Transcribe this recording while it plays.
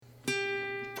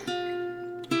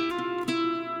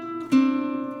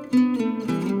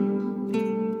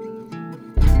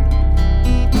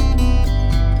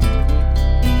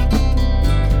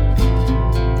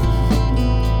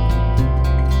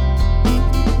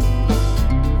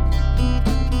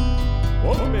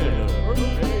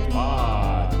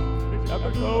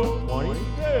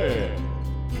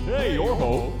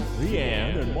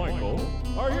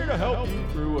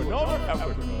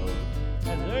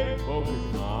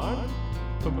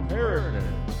comparison,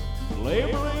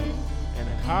 labeling, and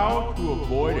how to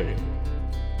avoid it.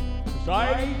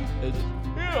 Society is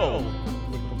filled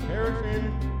with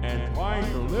comparison and trying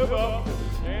to live up to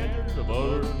the standards of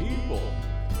other people.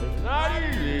 It's not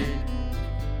easy,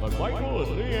 but Michael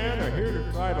and Leanne are here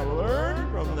to try to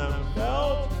learn from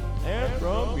themselves and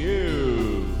from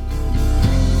you.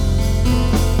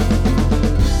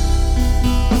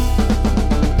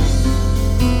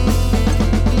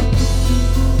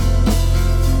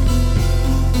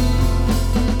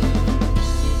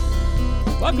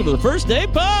 Welcome to the First Day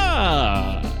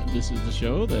Pod. This is the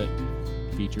show that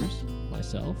features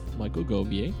myself, Michael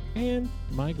Gobier, and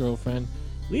my girlfriend,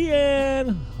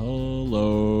 Leanne.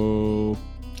 Hello.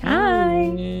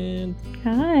 Hi. Leanne.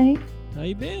 Hi. How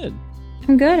you been?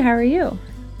 I'm good. How are you?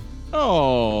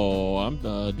 Oh, I'm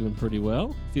doing pretty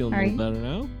well. Feeling a little better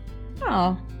now.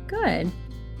 Oh, good.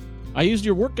 I used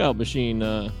your workout machine.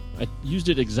 I used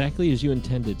it exactly as you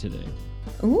intended today.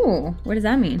 Ooh, what does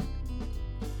that mean?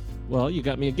 Well, you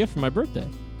got me a gift for my birthday.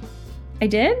 I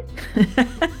did?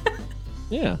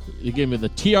 Yeah, you gave me the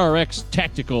TRX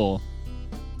tactical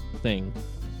thing.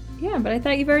 Yeah, but I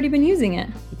thought you've already been using it.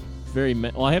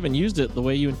 Well, I haven't used it the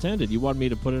way you intended. You wanted me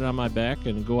to put it on my back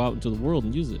and go out into the world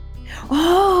and use it.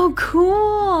 Oh,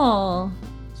 cool.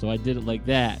 So I did it like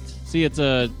that. See, it's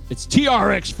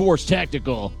TRX Force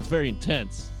Tactical. It's very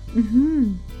intense.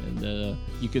 Mm-hmm. And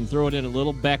you can throw it in a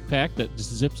little backpack that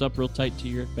just zips up real tight to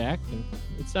your back. And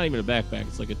it's not even a backpack.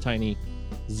 It's like a tiny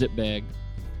zip bag.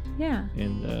 Yeah.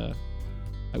 And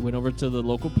I went over to the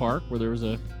local park where there was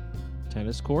a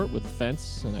tennis court with a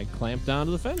fence, and I clamped down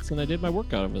to the fence, and I did my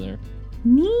workout over there.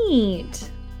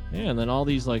 Neat. Yeah, and then all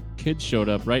these like kids showed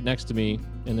up right next to me,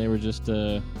 and they were just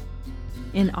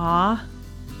in awe.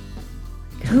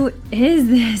 Who is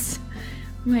this?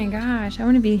 Oh my gosh, I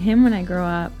want to be him when I grow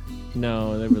up.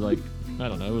 No, they were like, I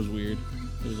don't know, it was weird.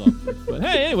 It was awkward. But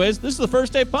hey, anyways, this is the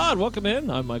First Day Pod. Welcome in.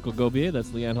 I'm Michael Gobier. That's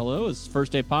Leanne. Hello. It's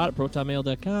First Day Pod at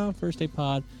protonmail.com. First Day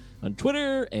Pod on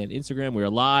Twitter and Instagram. We are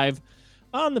live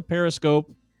on the Periscope,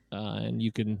 and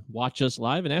you can watch us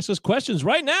live and ask us questions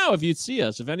right now if you'd see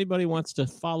us. If anybody wants to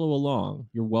follow along,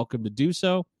 you're welcome to do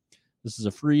so. This is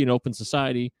a free and open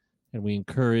society, and we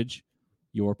encourage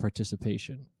your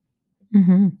participation.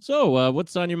 Mm-hmm. So,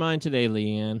 what's on your mind today,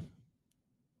 Leanne?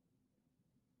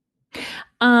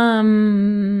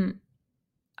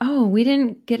 Oh, we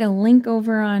didn't get a link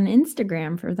over on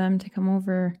Instagram for them to come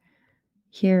over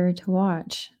here to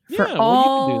watch. For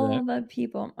all you can do that. The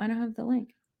people. I don't have the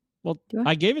link. Well,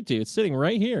 I gave it to you. It's sitting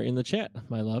right here in the chat,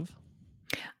 my love.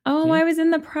 Oh, see? I was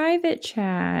in the private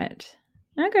chat.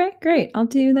 Okay, great. I'll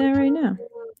do that right now.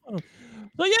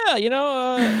 So yeah,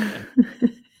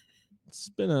 it's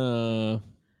been an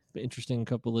interesting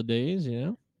couple of days.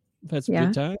 I've had some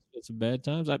good times, had some bad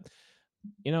times. I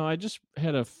just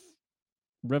had a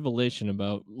revelation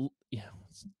about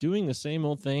doing the same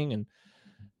old thing, and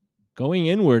going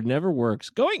inward never works.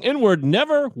 Going inward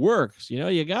never works.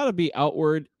 You got to be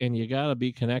outward, and you got to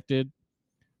be connected.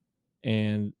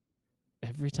 And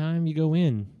every time you go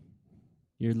in,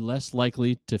 you're less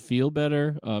likely to feel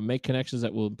better, make connections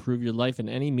that will improve your life in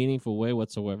any meaningful way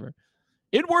whatsoever.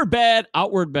 Inward bad,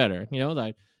 outward better.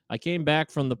 I came back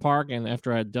from the park, and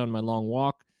after I had done my long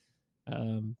walk,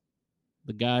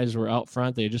 the guys were out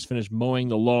front. They had just finished mowing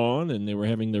the lawn, and they were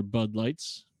having their Bud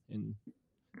Lights and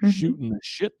shooting the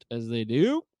shit as they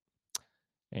do.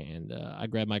 And I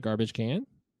grabbed my garbage can,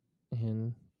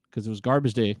 and because it was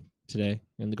garbage day today,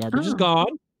 and the garbage is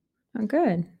gone. Oh,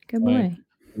 good boy.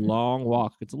 Long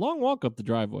walk. It's a long walk up the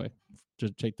driveway to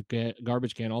take the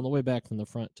garbage can all the way back from the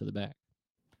front to the back.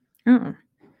 Oh,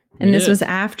 and this was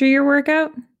after your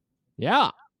workout?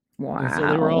 Yeah. Wow. And so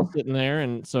they were all sitting there,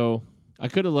 and so I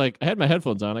could have I had my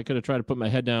headphones on. I could have tried to put my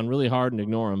head down really hard and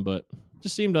ignore them, but it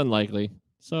just seemed unlikely.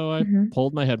 So I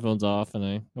pulled my headphones off, and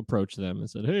I approached them and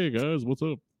said, "Hey guys, what's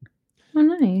up?" Oh,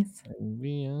 nice. And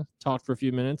we talked for a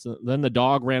few minutes. And then the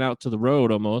dog ran out to the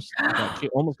road almost.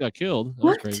 Almost got killed. That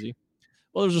was crazy.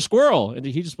 Well, there was a squirrel, and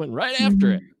he just went right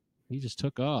after it. He just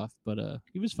took off, but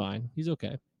he was fine. He's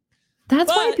okay.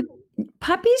 That's why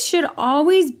puppies should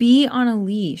always be on a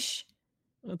leash.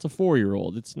 It's a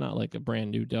 4-year-old. It's not like a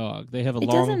brand new dog. They have a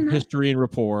long history and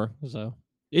rapport. So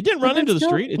it didn't run into the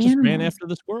street. It just ran after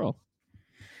the squirrel.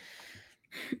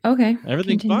 Okay.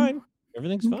 Everything's fine.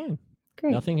 Everything's fine.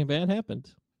 Great. Nothing bad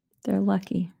happened. They're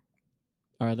lucky.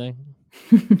 Are they?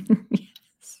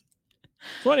 Yes.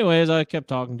 So anyways, I kept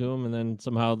talking to them, and then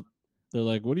somehow they're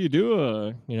like, "What do you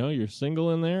do? You're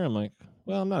single in there?" I'm like,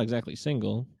 "Well, I'm not exactly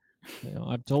single."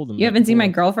 I've told them. You haven't seen my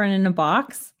girlfriend in a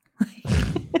box?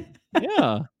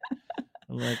 Yeah.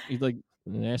 I'm like,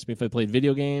 and asked me if I played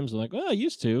video games. I'm like, well, I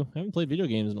used to. I haven't played video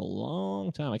games in a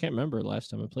long time. I can't remember the last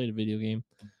time I played a video game.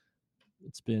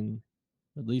 It's been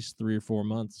at least 3 or 4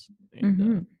 months.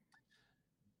 And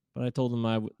but I told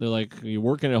them they're like, you're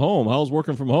working at home. How's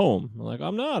working from home? I'm like,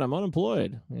 I'm not. I'm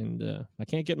unemployed, and I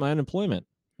can't get my unemployment.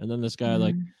 And then this guy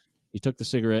like, he took the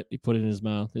cigarette, he put it in his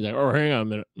mouth. He's like, oh, hang on a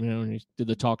minute, and he did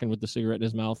the talking with the cigarette in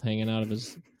his mouth, hanging out of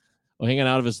his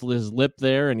lip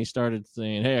there, and he started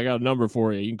saying, hey, I got a number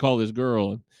for you. You can call this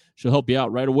girl, and she'll help you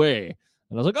out right away.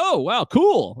 And I was like, oh, wow,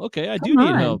 cool. Okay, I do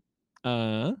need help.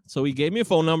 So he gave me a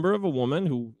phone number of a woman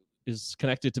who is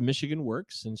connected to Michigan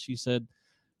Works, and he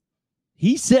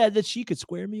said that she could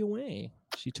square me away.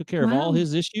 She took care of all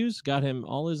his issues, got him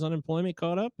all his unemployment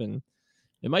caught up, and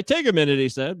it might take a minute, he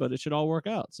said, but it should all work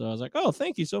out. So I was like, oh,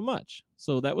 thank you so much.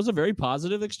 So that was a very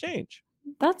positive exchange.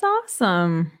 That's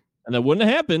awesome. And that wouldn't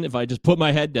have happened if I just put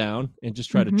my head down and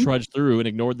just tried to trudge through and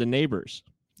ignored the neighbors.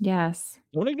 Yes.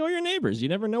 Don't ignore your neighbors. You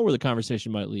never know where the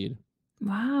conversation might lead.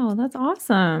 Wow, that's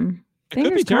awesome. It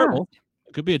could be terrible.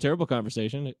 It could be a terrible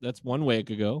conversation. That's one way it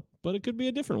could go, but it could be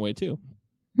a different way too.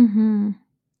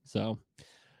 So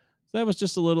that was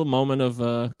just a little moment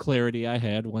of clarity I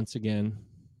had once again.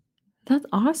 That's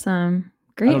awesome.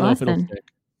 Great lesson. Know if it'll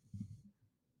stick.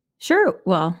 Sure.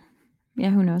 Well, yeah,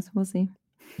 who knows? We'll see.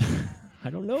 I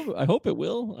don't know. I hope it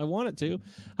will. I want it to.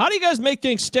 How do you guys make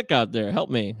things stick out there? Help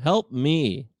me.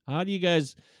 How do you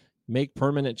guys make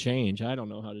permanent change? I don't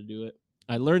know how to do it.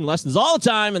 I learn lessons all the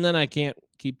time, and then I can't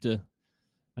keep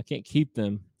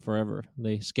them forever.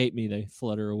 They escape me. They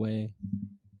flutter away.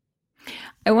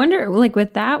 I wonder, like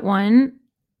with that one,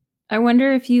 I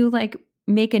wonder if you like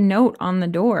make a note on the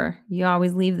door. You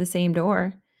always leave the same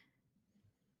door.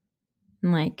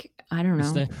 And like, I don't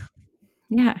know.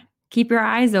 Yeah. Keep your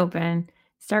eyes open.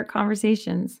 Start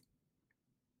conversations.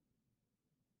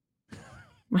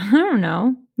 I don't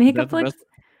know. Make up like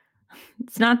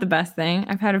it's not the best thing.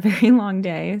 I've had a very long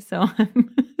day, so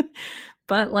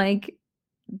but like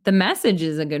the message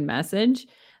is a good message.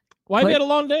 Why have you had a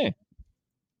long day?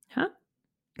 Huh?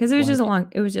 Because it was just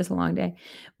a long day.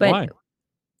 But why?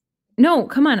 No,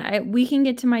 come on. We can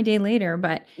get to my day later,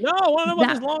 but no, I want to know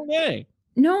about this long day.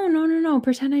 No.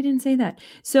 Pretend I didn't say that.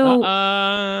 So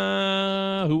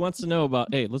who wants to know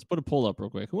about let's put a poll up real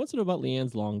quick. Who wants to know about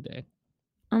Leanne's long day?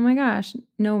 Oh my gosh,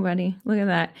 nobody. Look at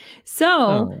that.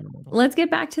 So let's get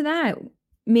back to that.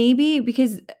 Maybe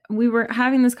because we were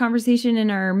having this conversation in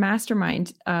our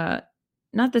mastermind,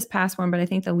 not this past one, but I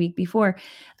think the week before,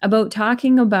 about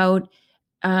talking about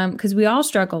because we all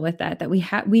struggle with that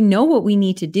we know what we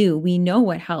need to do. We know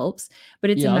what helps, but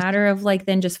it's a matter of like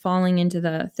then just falling into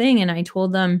the thing. And I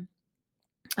told them,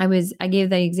 I gave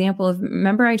the example of,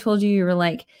 remember I told you were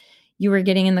like, you were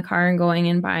getting in the car and going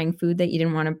and buying food that you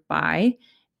didn't want to buy.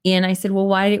 And I said, well,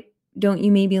 why don't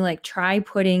you maybe like try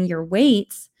putting your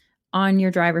weights on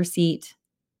your driver's seat?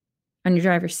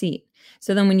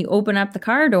 So then when you open up the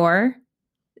car door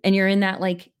and you're in that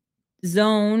like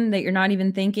zone that you're not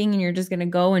even thinking and you're just going to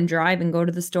go and drive and go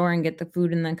to the store and get the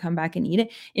food and then come back and eat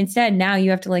it. Instead, now you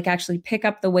have to like actually pick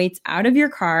up the weights out of your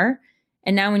car.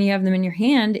 And now when you have them in your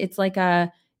hand, it's like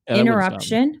a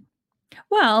interruption.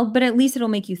 Well, but at least it'll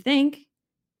make you think.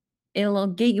 It'll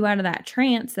get you out of that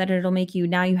trance that it'll make you,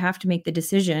 now you have to make the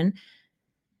decision.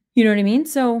 You know what I mean?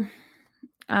 So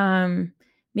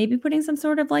maybe putting some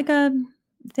sort of like a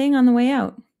thing on the way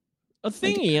out. A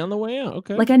thingy on the way out.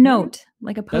 Okay. Like a note,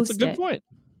 like a post-it. That's a good point.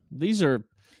 These are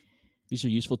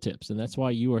useful tips, and that's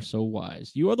why you are so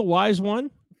wise. You are the wise one,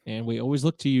 and we always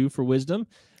look to you for wisdom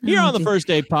here on the First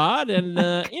Day Pod. And,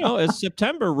 as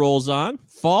September rolls on,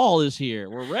 fall is here.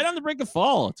 We're right on the brink of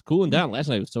fall. It's cooling down. Last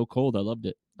night it was so cold. I loved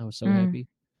it. I was so happy.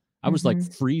 I was like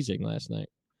freezing last night.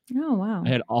 Oh, wow. I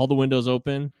had all the windows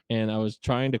open, and I was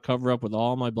trying to cover up with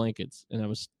all my blankets, and I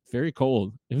was very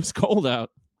cold. It was cold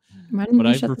out. Why didn't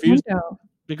you shut the window?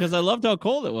 Because I loved how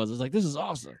cold it was. I was like, this is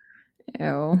awesome.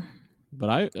 Ew. But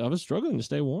I was struggling to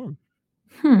stay warm.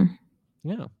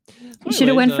 Yeah. So you should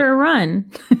have went for a run.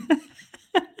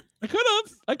 I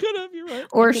could have. You're right.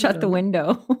 Or shut the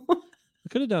window. I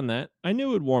could have done that. I knew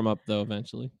it would warm up, though,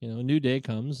 eventually. A new day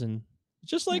comes, and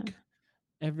just like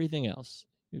everything else.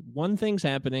 One thing's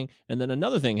happening, and then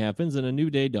another thing happens, and a new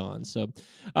day dawns. So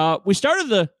we started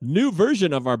the new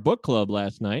version of our book club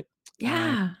last night.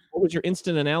 Yeah. What was your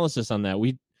instant analysis on that?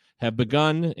 We have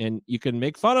begun, and you can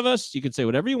make fun of us. You can say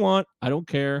whatever you want. I don't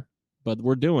care, but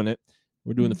we're doing it.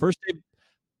 We're doing the First Day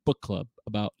book club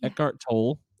about Eckhart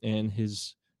Tolle and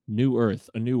his New Earth,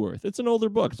 A New Earth. It's an older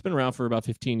book. It's been around for about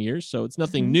 15 years, so it's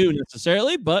nothing new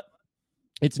necessarily, but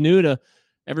it's new to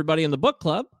everybody in the book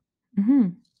club.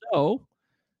 So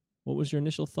what was your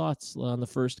initial thoughts on the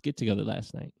first get-together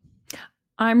last night?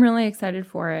 I'm really excited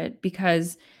for it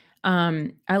because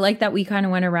I like that we kind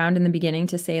of went around in the beginning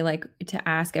to say, like, to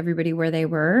ask everybody where they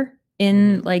were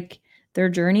in like their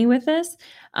journey with this.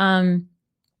 And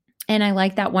I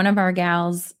like that one of our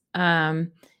gals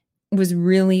was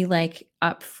really like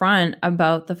upfront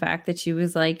about the fact that she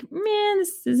was like, man,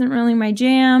 this isn't really my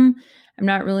jam. I'm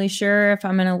not really sure if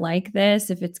I'm going to like this,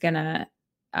 if it's going to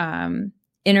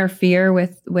interfere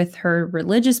with her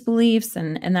religious beliefs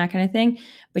and that kind of thing.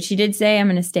 But she did say, I'm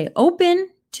going to stay open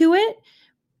to it.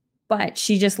 But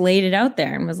she just laid it out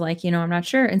there and was like, I'm not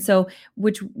sure. And so,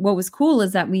 what was cool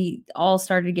is that we all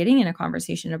started getting in a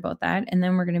conversation about that. And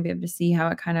then we're going to be able to see how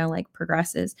it kind of like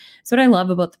progresses. So what I love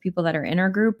about the people that are in our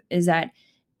group is that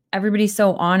everybody's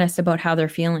so honest about how they're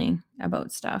feeling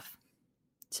about stuff.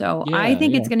 So I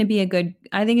think it's going to be a good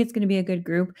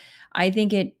group. I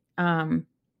think it, the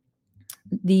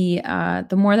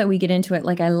more that we get into it,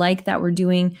 like, I like that we're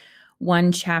doing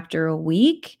one chapter a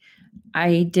week.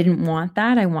 I didn't want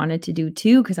that. I wanted to do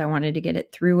 2 because I wanted to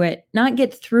get through it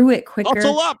quicker.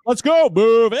 Muscle up. Let's go.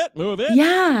 Move it.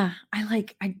 Yeah.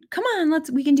 Come on,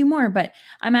 we can do more. But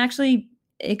I'm actually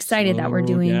excited that we're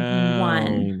doing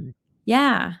one.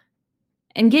 Yeah.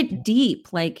 And get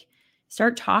deep, like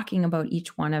start talking about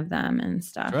each one of them and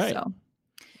stuff. Right. So,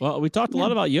 well, we talked a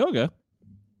lot about yoga.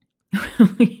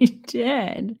 We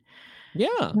did.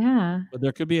 Yeah. Yeah. But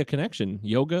there could be a connection.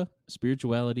 Yoga,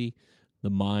 spirituality, the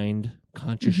mind,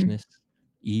 consciousness,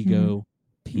 ego,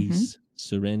 peace,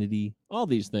 serenity, all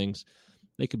these things,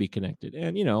 they could be connected.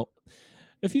 And,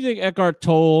 if you think Eckhart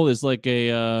Tolle is like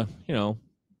a,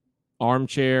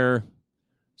 armchair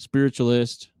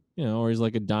spiritualist, or he's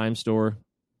like a dime store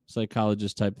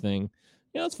psychologist type thing,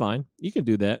 that's fine. You can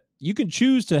do that. You can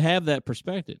choose to have that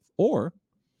perspective, or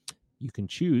you can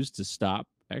choose to stop,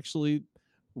 actually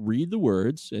read the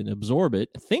words and absorb it,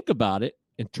 think about it,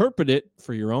 interpret it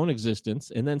for your own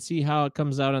existence, and then see how it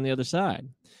comes out on the other side.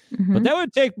 But that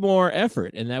would take more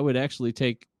effort, and that would actually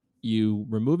take you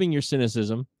removing your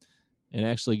cynicism and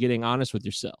actually getting honest with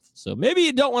yourself. So maybe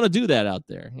you don't want to do that out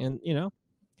there. And,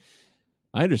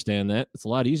 I understand that. It's a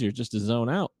lot easier just to zone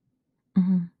out.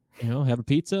 Have a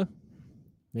pizza,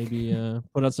 maybe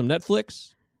put on some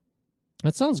Netflix.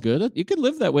 That sounds good. You could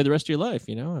live that way the rest of your life,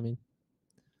 I mean.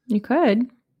 You could.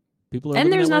 People are,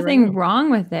 and there's nothing wrong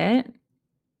with it.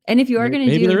 And if you are going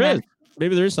to do that,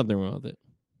 maybe there is something wrong with it.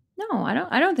 No,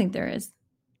 I don't think there is.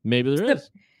 Maybe there is.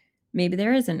 Maybe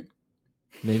there isn't.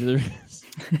 Maybe there is.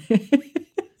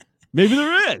 Maybe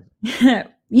there is.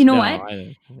 You know what?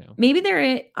 Maybe there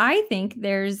is. I think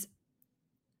there's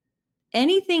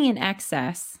anything in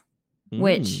excess,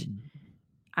 which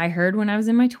I heard when I was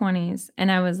in my 20s,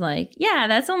 and I was like, yeah,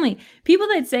 that's only people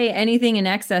that say anything in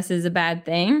excess is a bad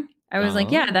thing. I was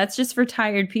like, yeah, that's just for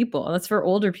tired people. That's for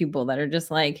older people that are just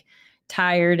like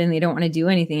tired and they don't want to do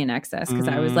anything in excess. Because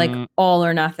I was like all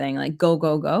or nothing, like go,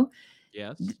 go, go.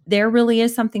 Yes. There really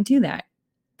is something to that.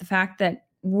 The fact that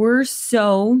we're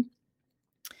so,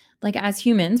 like, as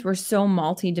humans, we're so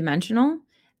multidimensional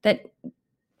that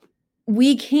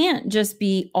we can't just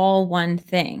be all one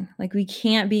thing. Like, we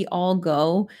can't be all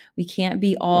go. We can't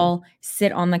be all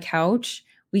sit on the couch.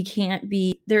 We can't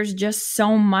be, there's just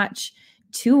so much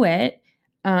to it.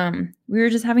 We were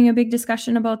just having a big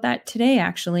discussion about that today,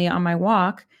 actually, on my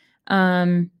walk.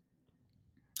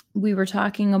 We were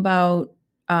talking about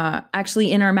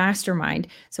actually in our mastermind.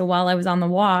 So while I was on the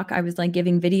walk, I was like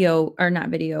giving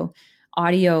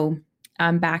audio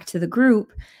back to the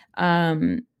group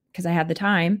because I had the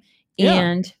time. Yeah.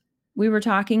 And we were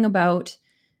talking about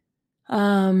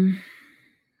one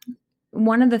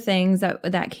of the things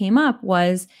that came up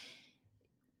was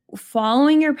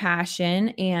following your passion.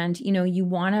 And, you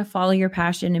want to follow your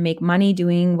passion and make money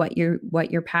doing what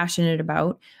you're passionate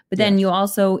about. But then you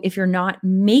also, if you're not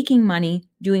making money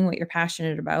doing what you're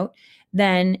passionate about,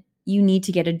 then you need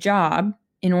to get a job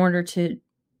in order to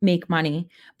make money.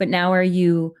 But now are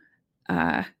you,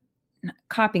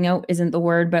 copping out isn't the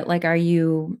word, but like, are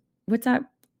you, what's that?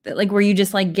 Like, were you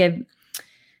just like are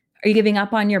you giving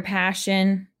up on your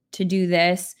passion to do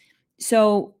this?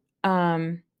 So,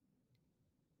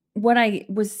 what I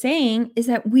was saying is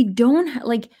that we don't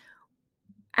like,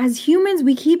 as humans,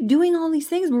 we keep doing all these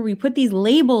things where we put these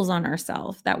labels on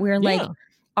ourselves that we're like,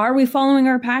 are we following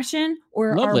our passion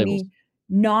or are we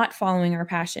not following our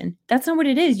passion? That's not what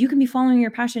it is. You can be following your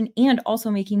passion and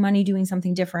also making money doing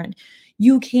something different.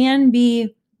 You can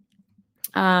be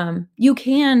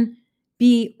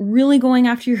really going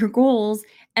after your goals,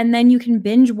 and then you can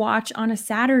binge watch on a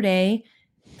Saturday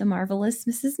The Marvelous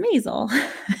Mrs. Maisel.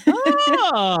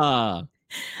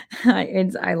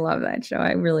 I love that show.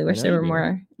 I really wish there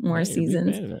were more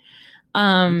seasons.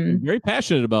 Very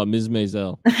passionate about Ms.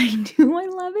 Maisel. I do. I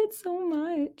love it so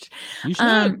much. You should.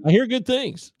 I hear good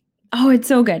things. Oh, it's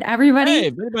so good. Everybody. Hey,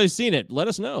 if anybody's seen it, let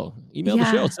us know. Email the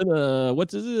show. Send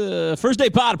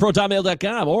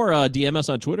firstdatepod@protonmail.com or DM us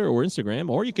on Twitter or Instagram,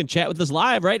 or you can chat with us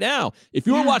live right now. If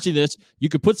you are watching this, you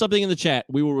could put something in the chat.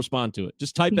 We will respond to it.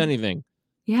 Just type anything.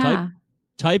 Yeah.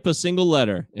 Type a single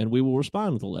letter, and we will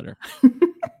respond with a letter.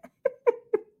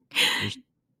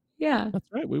 Yeah. That's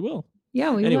right. We will.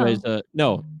 Yeah, we Anyways, will.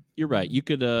 No, you're right. You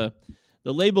could...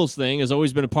 the labels thing has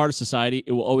always been a part of society.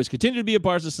 It will always continue to be a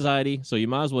part of society, so you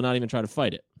might as well not even try to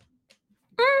fight it.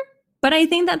 But I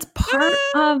think that's part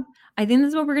of... I think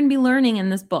that's what we're going to be learning in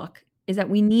this book, is that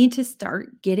we need to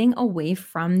start getting away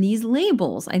from these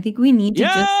labels. I think we need to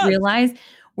just realize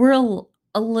we're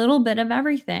a little bit of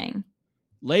everything.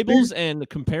 Labels and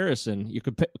comparison. You're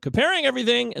comparing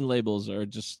everything, and labels are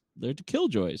just... they're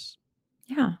killjoys.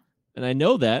 Yeah. And I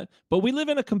know that, but we live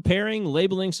in a comparing,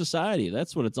 labeling society.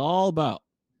 That's what it's all about.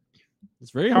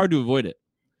 It's very hard to avoid it.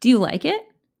 Do you like it?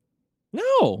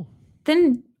 No.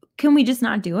 Then can we just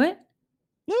not do it?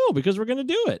 No, because we're going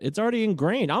to do it. It's already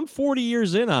ingrained. I'm 40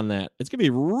 years in on that. It's going to be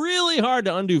really hard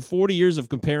to undo 40 years of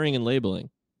comparing and labeling.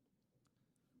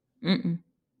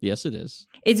 Yes, it is.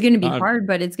 It's going to be hard,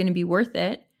 but it's going to be worth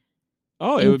it.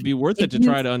 Oh, it would be worth it to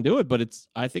try to undo it, but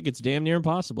I think it's damn near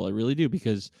impossible. I really do,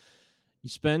 because you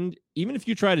spend, even if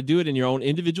you try to do it in your own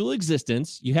individual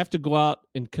existence, you have to go out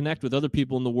and connect with other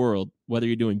people in the world, whether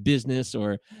you're doing business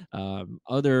or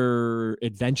other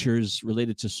adventures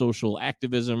related to social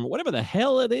activism, whatever the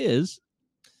hell it is.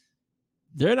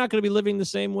 They're not going to be living the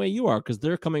same way you are, because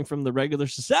they're coming from the regular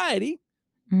society.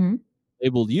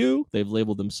 Labeled you, they've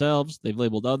labeled themselves, they've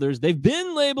labeled others, they've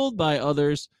been labeled by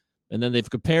others. And then they've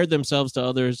compared themselves to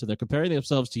others. So they're comparing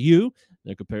themselves to you.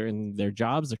 They're comparing their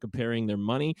jobs. They're comparing their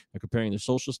money. They're comparing their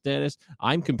social status.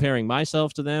 I'm comparing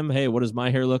myself to them. Hey, what does my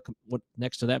hair look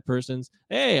next to that person's?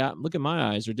 Hey, look at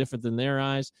my eyes. They're different than their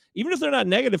eyes. Even if they're not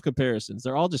negative comparisons,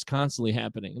 they're all just constantly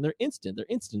happening. And they're instant.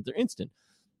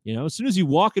 You know, as soon as you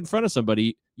walk in front of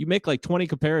somebody, you make like 20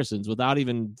 comparisons without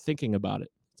even thinking about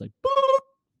it. It's like,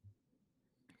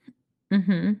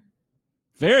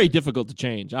 very difficult to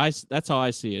change. That's how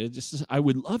I see it. I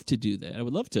would love to do that. I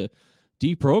would love to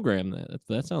deprogram that.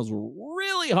 That sounds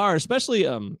really hard, especially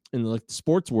in the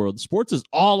sports world. Sports is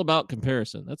all about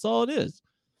comparison. That's all it is.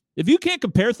 If you can't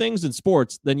compare things in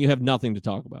sports, then you have nothing to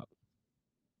talk about.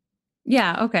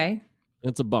 Yeah. Okay.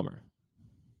 It's a bummer.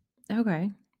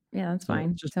 Okay. Yeah, that's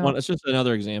fine. It's just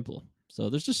another example. So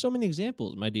there's just so many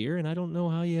examples, my dear, and I don't know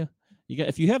how you got.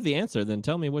 If you have the answer, then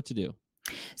tell me what to do.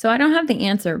 So I don't have the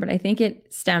answer, but I think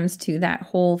it stems to that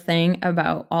whole thing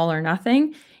about all or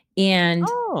nothing. And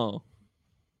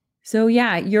so,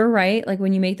 yeah, you're right. Like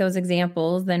when you make those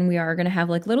examples, then we are going to have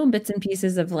like little bits and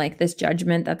pieces of like this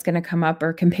judgment that's going to come up,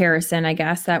 or comparison, I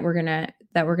guess, that we're going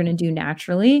to do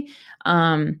naturally.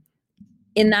 And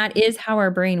that is how our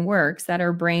brain works,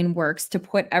 to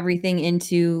put everything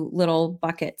into little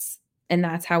buckets. And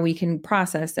that's how we can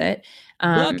process it.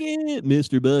 Bucket,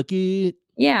 Mr. Bucket.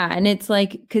 Yeah. And it's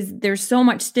like, because there's so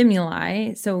much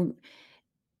stimuli. So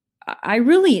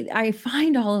I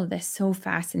find all of this so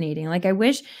fascinating. Like I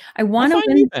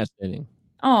find you fascinating.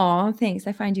 Oh, thanks.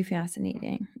 I find you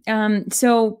fascinating.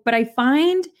 But I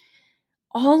find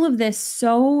all of this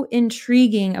so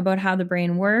intriguing about how the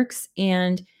brain works.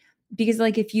 And because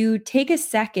like, if you take a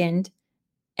second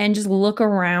and just look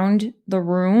around the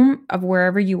room of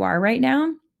wherever you are right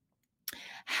now,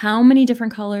 how many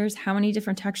different colors, how many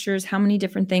different textures, how many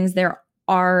different things there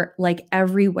are like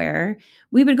everywhere.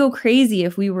 We would go crazy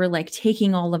if we were like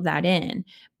taking all of that in,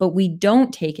 but we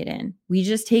don't take it in. We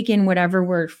just take in whatever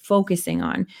we're focusing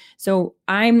on. So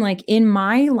I'm like in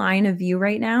my line of view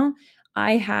right now,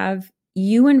 I have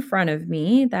you in front of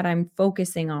me that I'm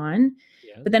focusing on,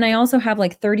 but then I also have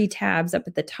like 30 tabs up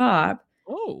at the top.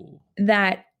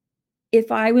 That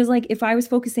if I was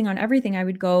focusing on everything, I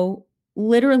would go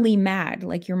literally mad.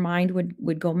 Like your mind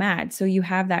would go mad. So you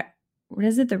have that, what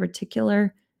is it? The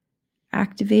reticular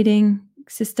activating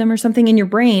system or something in your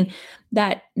brain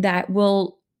that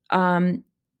will,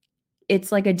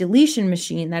 it's like a deletion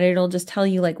machine that it'll just tell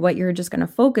you like what you're just going to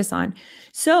focus on.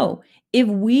 So if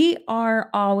we are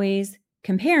always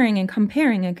comparing and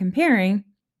comparing and comparing,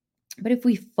 but if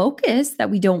we focus that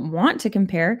we don't want to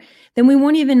compare, then we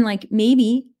won't even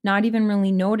maybe not even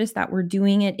really notice that we're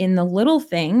doing it in the little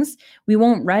things. We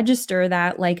won't register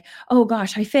that oh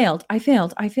gosh, I failed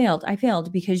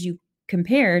because you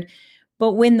compared.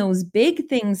 But when those big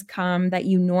things come that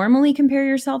you normally compare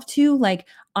yourself to, like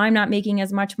I'm not making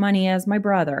as much money as my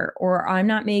brother, or I'm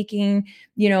not making,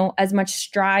 as much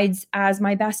strides as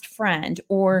my best friend,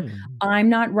 or I'm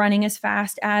not running as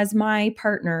fast as my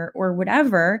partner, or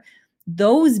whatever,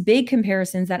 those big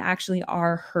comparisons that actually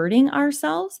are hurting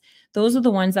ourselves, those are the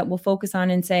ones that we'll focus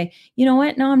on and say, you know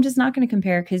what? No, I'm just not going to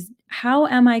compare, because how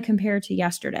am I compared to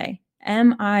yesterday?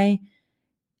 Am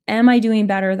I doing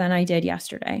better than I did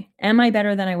yesterday? Am I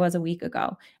better than I was a week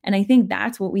ago? And I think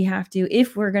that's what we have to,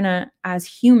 if we're going to, as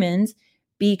humans,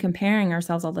 be comparing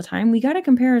ourselves all the time, we got to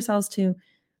compare ourselves to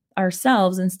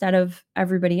ourselves instead of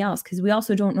everybody else, because we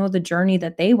also don't know the journey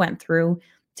that they went through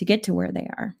to get to where they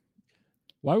are.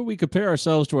 Why would we compare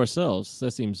ourselves to ourselves?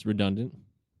 That seems redundant.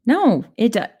 No,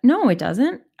 it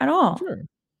doesn't at all. Sure.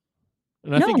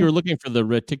 And I think you were looking for the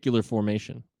reticular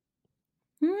formation.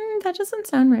 That doesn't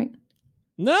sound right.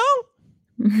 No?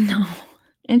 No,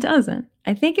 it doesn't.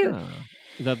 I think it...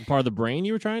 Is that part of the brain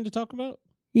you were trying to talk about?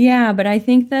 Yeah, but I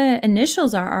think the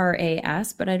initials are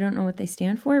RAS, but I don't know what they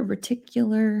stand for.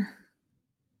 Reticular...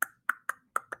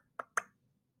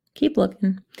 Keep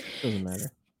looking. Doesn't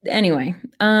matter. Anyway,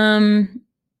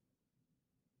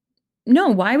 no,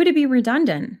 why would it be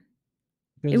redundant?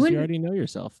 Because you already know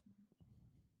yourself.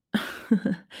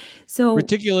 So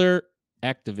reticular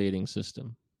activating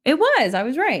system. It was. I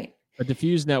was right. A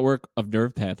diffuse network of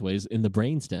nerve pathways in the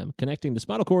brainstem connecting the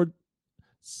spinal cord,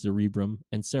 cerebrum,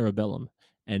 and cerebellum,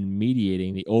 and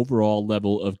mediating the overall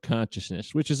level of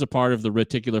consciousness, which is a part of the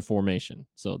reticular formation.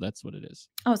 So that's what it is.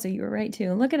 Oh, so you were right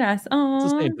too. Look at us. Oh,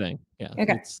 it's the same thing. Yeah.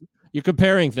 Okay. You're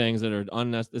comparing things that are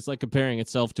unnecessary. It's like comparing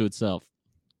itself to itself.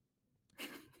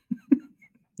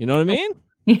 You know what I mean?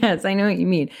 Yes, I know what you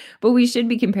mean. But we should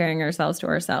be comparing ourselves to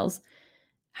ourselves.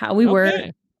 How we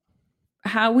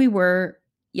were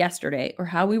yesterday, or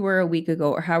how we were a week ago,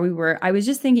 or how we were. I was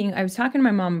just thinking, I was talking to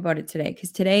my mom about it today,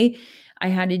 because today I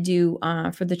had to do,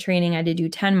 for the training, I had to do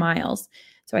 10 miles.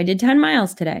 So I did 10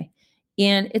 miles today,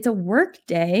 and it's a work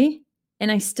day,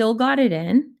 and I still got it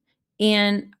in.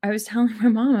 And I was telling my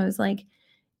mom, I was like,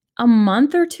 a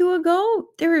month or two ago,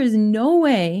 there is no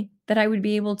way that I would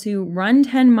be able to run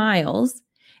 10 miles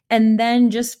and then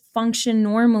just function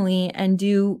normally and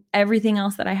do everything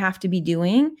else that I have to be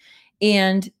doing,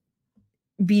 and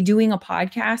be doing a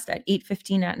podcast at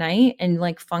 8:15 at night and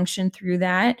like function through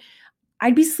that.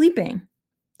 I'd be sleeping.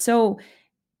 So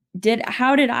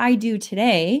how did I do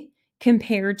today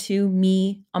compared to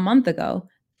me a month ago?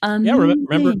 Yeah,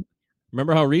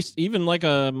 remember how even like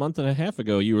a month and a half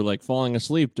ago, you were like falling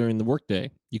asleep during the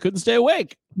workday. You couldn't stay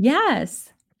awake.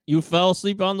 Yes. You fell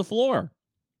asleep on the floor.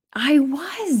 I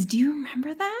was. Do you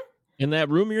remember that? In that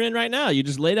room you're in right now, you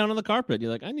just lay down on the carpet.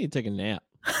 You're like, I need to take a nap.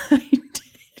 I did.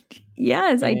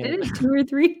 Yes, I did it 2 or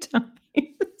 3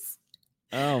 times.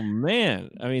 Oh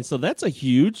man. I mean, so that's a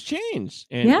huge change.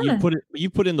 And you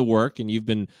put in the work, and you've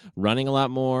been running a lot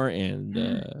more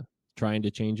and trying to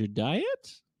change your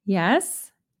diet.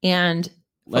 Yes. And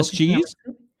less cheese.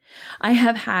 I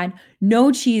have had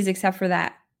no cheese except for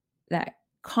that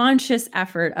conscious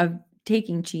effort of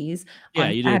taking cheese. Yeah,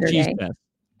 you did a cheese test.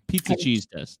 Pizza cheese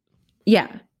test.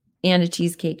 Yeah. And a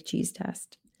cheesecake cheese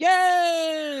test.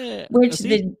 Yeah. Which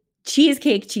the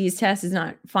cheesecake cheese test is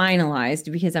not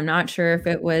finalized, because I'm not sure if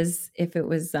it was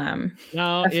affected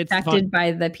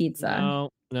by the pizza.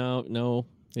 No.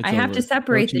 I have to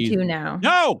separate the two now.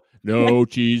 No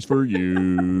cheese for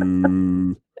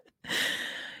you.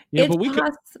 Yeah, it's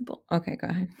possible. Okay, go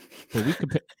ahead.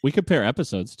 But we compare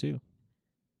episodes too.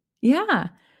 Yeah.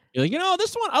 You're like,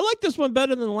 this one, I like this one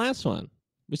better than the last one.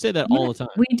 We say that all the time.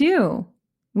 We do.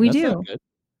 That's do. Not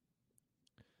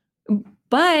good.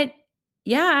 But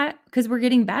yeah, because we're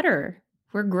getting better.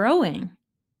 We're growing.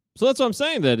 So that's what I'm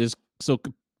saying.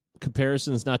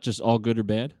 Comparison is not just all good or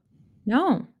bad?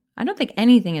 No, I don't think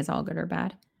anything is all good or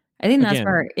bad. I think that's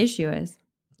where our issue is.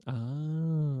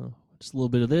 Oh, just a little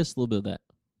bit of this, a little bit of that.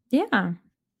 Yeah.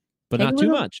 But not too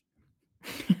much.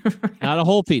 Right. Not a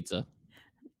whole pizza.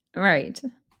 Right.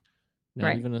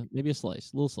 Not even maybe a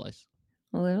slice, a little slice.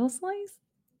 A little slice?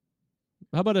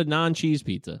 How about a non-cheese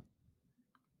pizza?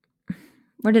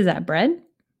 What is that, bread?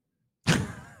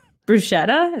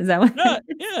 Bruschetta? Is that what?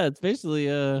 Yeah, it's basically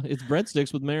it's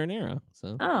breadsticks with marinara.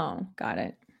 So. Oh, got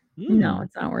it. No,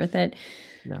 it's not worth it.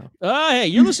 No. Hey,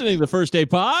 you're listening to the First Day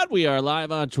Pod. We are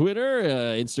live on Twitter,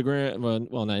 Instagram.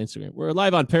 Well, not Instagram. We're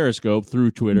live on Periscope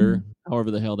through Twitter,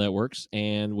 however the hell that works.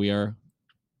 And we are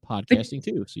podcasting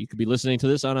too. So you could be listening to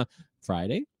this on a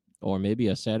Friday, or maybe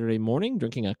a Saturday morning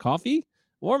drinking a coffee,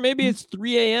 or maybe it's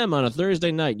 3 a.m. on a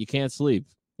Thursday night. You can't sleep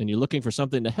and you're looking for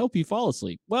something to help you fall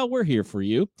asleep. Well, we're here for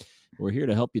you. We're here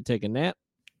to help you take a nap,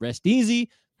 rest easy,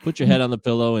 Put your head on the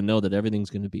pillow and know that everything's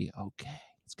going to be okay.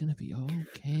 It's going to be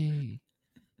okay.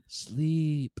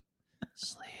 Sleep.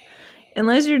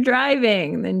 Unless you're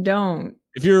driving, then don't.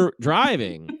 If you're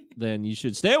driving, then you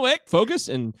should stay awake, focus,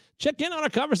 and check in on our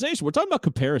conversation. We're talking about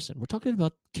comparison. We're talking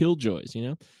about killjoys,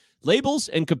 Labels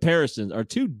and comparisons are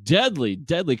two deadly,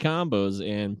 deadly combos.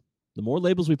 And the more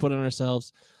labels we put on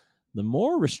ourselves, the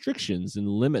more restrictions and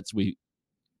limits we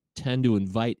tend to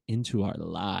invite into our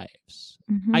lives.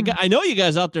 Mm-hmm. I know you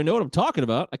guys out there know what I'm talking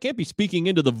about. I can't be speaking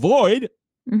into the void.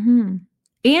 Mm-hmm.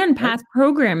 And past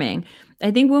programming.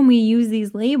 I think when we use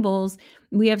these labels,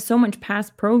 we have so much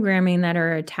past programming that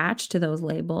are attached to those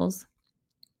labels.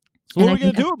 So what are we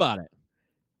going to do about it?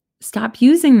 Stop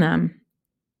using them.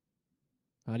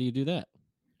 How do you do that?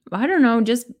 I don't know.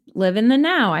 Just live in the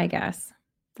now, I guess.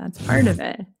 That's part of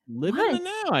it. Live in the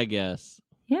now, I guess.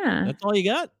 Yeah. That's all you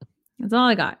got? That's all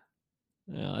I got.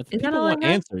 Yeah, people want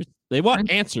answers. They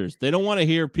want answers. They don't want to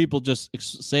hear people just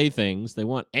say things. They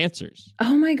want answers.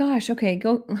 Oh my gosh. Okay,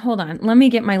 hold on. Let me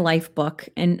get my life book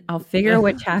and I'll figure out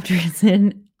what chapter it's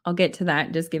in. I'll get to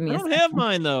that. Just give me I don't have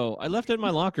mine though. I left it in my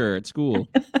locker at school.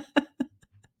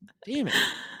 Damn it.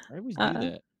 I always do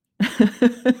that.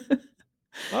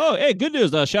 Oh, hey, good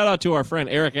news. Shout out to our friend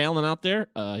Eric Allen out there.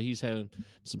 He's having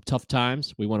some tough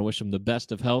times. We want to wish him the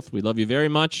best of health. We love you very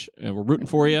much, and we're rooting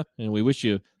for you, and we wish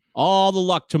you all the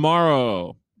luck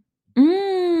tomorrow.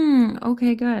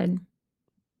 Okay, good.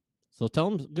 So tell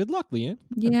him good luck, Leanne.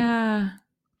 Yeah.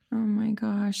 Oh my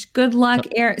gosh. Good luck,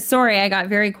 Eric. Sorry, I got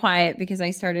very quiet because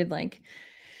I started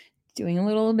doing a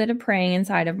little bit of praying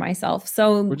inside of myself.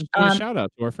 So we're just doing a shout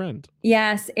out to our friend.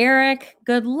 Yes, Eric,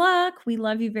 good luck. We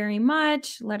love you very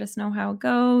much. Let us know how it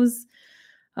goes.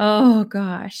 Oh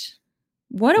gosh.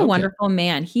 What a wonderful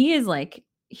man. He is oh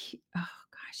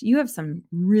gosh, you have some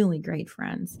really great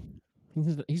friends.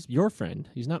 He's your friend.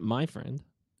 He's not my friend.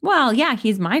 Well, yeah,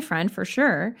 he's my friend for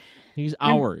sure. He's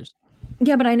ours.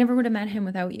 Yeah, but I never would have met him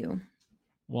without you.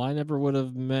 Well, I never would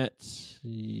have met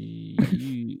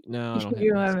you. No, I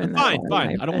don't have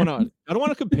fine. I don't want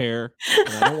to compare.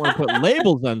 And I don't want to put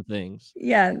labels on things.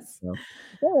 Yes. So,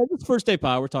 yeah, this First Day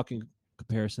Pod. We're talking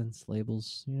comparisons,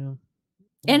 labels,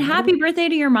 And happy birthday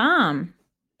to your mom.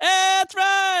 That's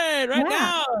right.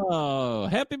 Now.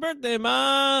 Happy birthday,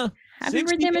 Ma. Happy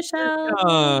birthday,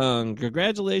 Michelle.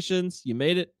 Congratulations. You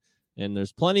made it. And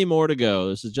there's plenty more to go.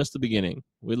 This is just the beginning.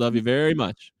 We love you very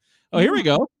much. Oh, here we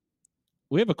go.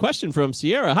 We have a question from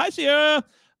Sierra. Hi, Sierra.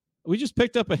 We just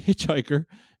picked up a hitchhiker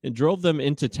and drove them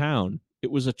into town. It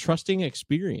was a trusting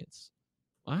experience.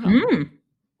 Wow.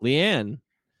 Leanne,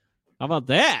 how about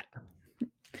that?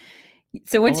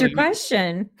 So what's your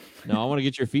question? No, I want to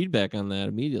get your feedback on that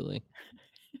immediately.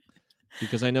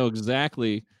 Because I know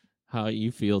exactly how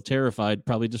you feel terrified,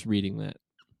 probably just reading that.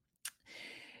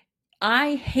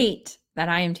 I hate that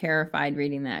I am terrified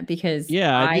reading that because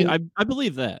I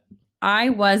believe that. I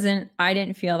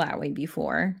didn't feel that way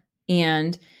before.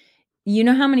 And you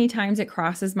know how many times it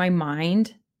crosses my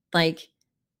mind?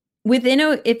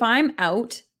 If I'm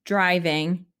out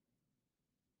driving,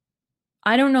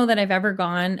 I don't know that I've ever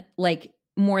gone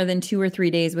more than 2 or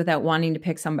 3 days without wanting to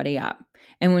pick somebody up.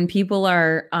 And when people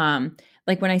are,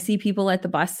 when I see people at the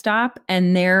bus stop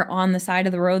and they're on the side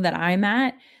of the road that I'm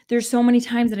at, there's so many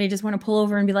times that I just want to pull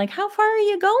over and be like, how far are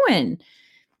you going?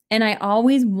 And I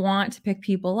always want to pick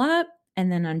people up. And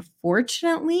then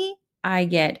unfortunately, I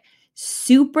get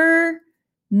super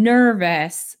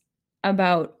nervous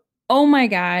about, oh my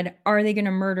God, are they going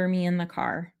to murder me in the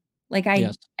car? I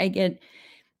get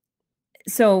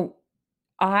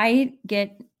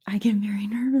very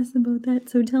nervous about that.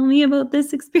 So tell me about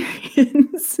this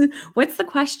experience. What's the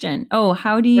question? Oh,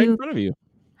 how do you, right in front of you.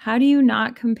 How do you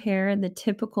not compare the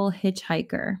typical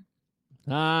hitchhiker?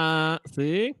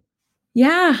 See?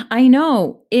 Yeah, I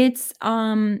know. It's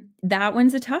that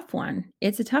one's a tough one.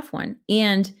 It's a tough one.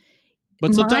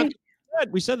 But sometimes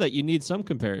we said that you need some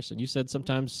comparison. You said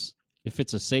sometimes if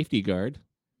it's a safety guard,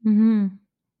 then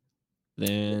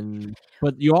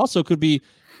but you also could be,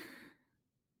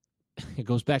 it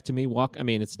goes back to me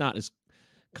it's not as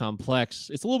complex.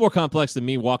 It's a little more complex than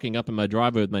me walking up in my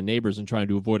driveway with my neighbors and trying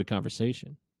to avoid a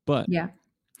conversation. But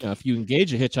if you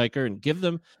engage a hitchhiker and give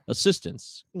them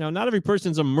assistance, not every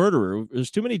person's a murderer. There's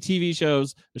too many TV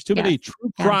shows. There's too many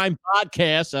true crime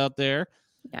podcasts out there.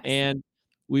 Yes. And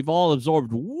we've all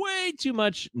absorbed way too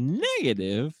much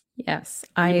negative. Yes,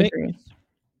 I agree.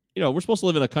 We're supposed to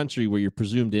live in a country where you're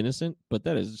presumed innocent, but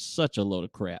that is such a load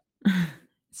of crap.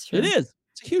 It's true. It is.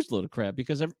 It's a huge load of crap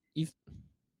because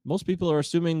most people are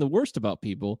assuming the worst about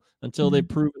people until they've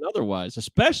proven otherwise,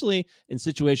 especially in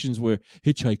situations where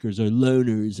hitchhikers are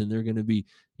loners and they're going to be,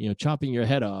 chopping your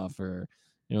head off or,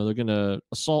 they're going to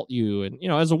assault you. And,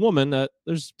 as a woman,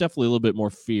 there's definitely a little bit more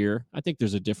fear. I think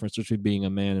there's a difference between being a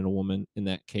man and a woman in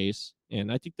that case.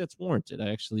 And I think that's warranted. I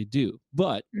actually do.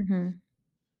 But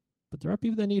there are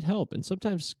people that need help. And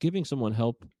sometimes giving someone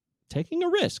help, taking a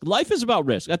risk. Life is about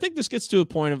risk. I think this gets to a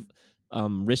point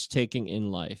of risk-taking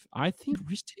in life. I think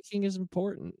risk-taking is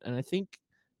important. And I think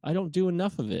I don't do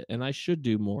enough of it. And I should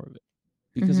do more of it.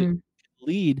 Because it can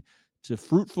lead to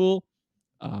fruitful,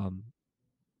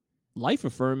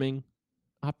 life-affirming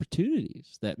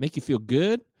opportunities that make you feel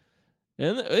good,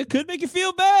 and it could make you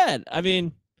feel bad. I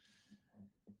mean,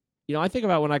 I think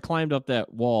about when I climbed up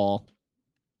that wall,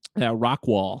 that rock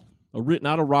wall,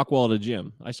 not a rock wall at a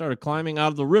gym. I started climbing out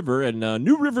of the river in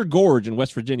New River Gorge in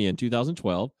West Virginia in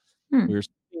 2012. We were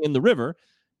sitting in the river,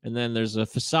 and then there's a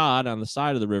facade on the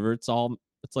side of the river. It's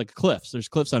like cliffs. There's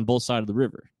cliffs on both sides of the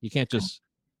river. You can't just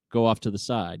go off to the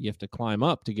side. You have to climb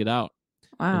up to get out.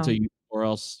 Wow. Or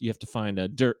else you have to find a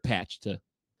dirt patch to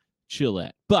chill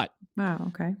at. But wow,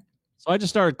 okay. So I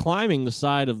just started climbing the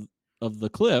side of the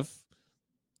cliff,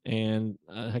 and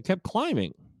I kept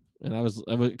climbing, and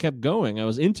I kept going. I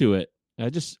was into it. I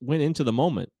just went into the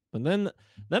moment. And then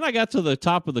I got to the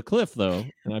top of the cliff though,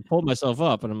 and I pulled myself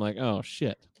up, and I'm like, oh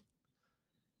shit.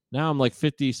 Now I'm like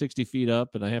 50, 60 feet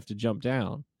up, and I have to jump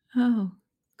down. Oh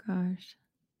gosh.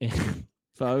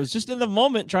 So I was just in the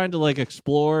moment trying to like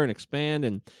explore and expand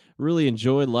and really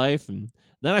enjoy life. And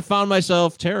then I found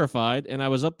myself terrified, and I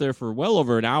was up there for well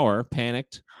over an hour,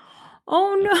 panicked.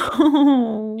 Oh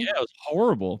no. Yeah, it was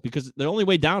horrible because the only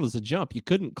way down is to jump. You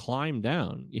couldn't climb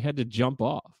down. You had to jump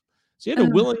off. So you had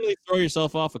to willingly throw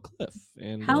yourself off a cliff.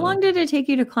 And how long did it take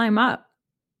you to climb up?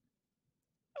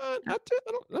 Not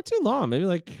too long. Maybe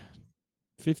like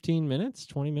 15 minutes,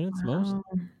 20 minutes most.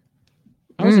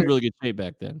 I was in really good shape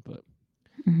back then, but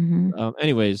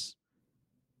anyways,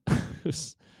 it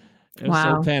was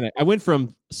so panic. I went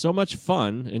from so much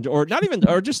fun or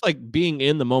just like being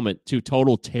in the moment to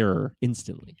total terror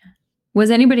instantly.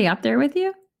 Was anybody up there with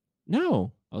you?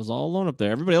 No, I was all alone up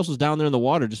there. Everybody else was down there in the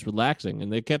water just relaxing,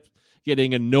 and they kept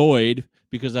getting annoyed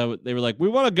because they were like, "We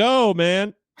want to go,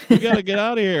 man. We got to get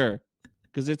out of here,"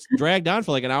 because it's dragged on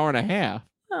for like an hour and a half.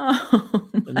 Oh,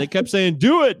 and they kept saying,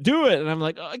 do it. And I'm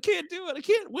like, oh, I can't do it. I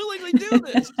can't willingly do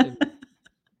this.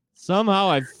 Somehow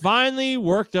I finally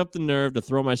worked up the nerve to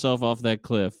throw myself off that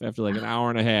cliff after like an hour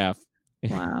and a half.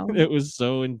 Wow. It was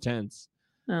so intense.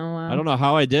 Oh, wow. I don't know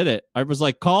how I did it. I was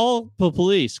like, call the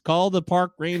police, call the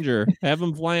park ranger, have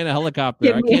them fly in a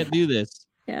helicopter. I can't do this.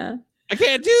 Yeah. I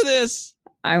can't do this.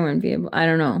 I wouldn't be able. I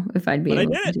don't know if I'd be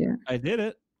able to do it. I did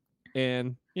it.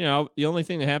 And, the only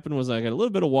thing that happened was I got a little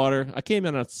bit of water. I came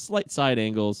in on a slight side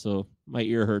angle, so my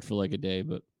ear hurt for like a day,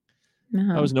 but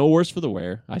I was no worse for the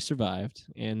wear. I survived.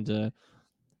 And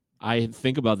I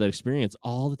think about that experience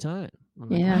all the time. I'm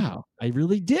like, wow, I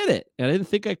really did it. And I didn't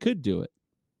think I could do it.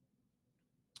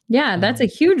 Yeah, that's a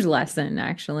huge lesson,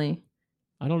 actually.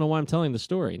 I don't know why I'm telling the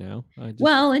story now.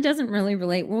 Well, it doesn't really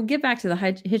relate. We'll get back to the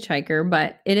hitchhiker,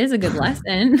 but it is a good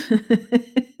lesson.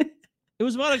 It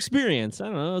was about experience. I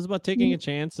don't know. It was about taking a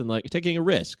chance and like taking a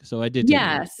risk. So I did.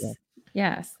 Yes.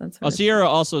 Yes. That's what Sierra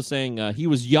also saying he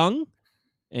was young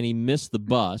and he missed the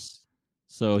bus.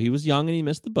 So he was young and he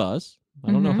missed the bus.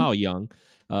 I don't know how young.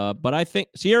 But I think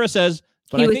Sierra says,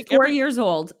 but he I was think 4 years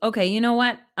old. Okay. You know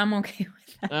what? I'm okay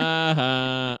with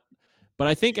that. But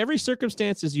I think every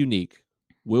circumstance is unique.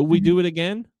 Will we do it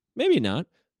again? Maybe not.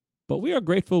 But we are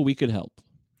grateful we could help.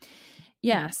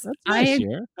 Yes, that's nice,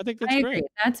 I think that's great.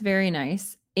 That's very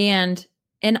nice. And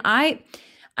I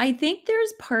think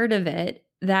there's part of it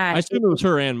that I assume it was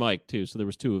her and Mike too. So there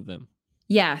was two of them.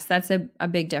 Yes, that's a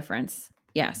big difference.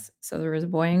 Yes. So there was a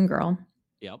boy and girl.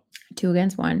 Yep. 2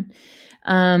 against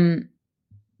 1.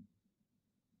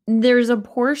 There's a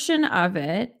portion of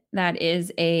it that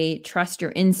is a trust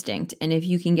your instinct. And if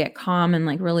you can get calm and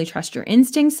like really trust your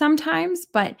instincts sometimes,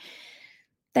 but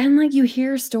then like you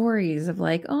hear stories of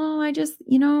like, oh, I just,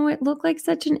 it looked like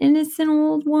such an innocent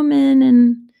old woman.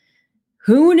 And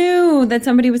who knew that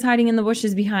somebody was hiding in the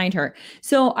bushes behind her?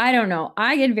 So I don't know.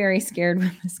 I get very scared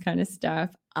with this kind of stuff.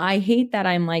 I hate that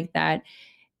I'm like that.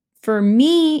 For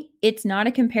me, it's not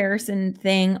a comparison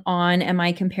thing on, am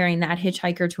I comparing that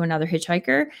hitchhiker to another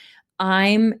hitchhiker?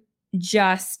 I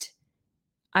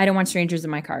don't want strangers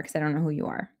in my car because I don't know who you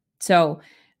are. So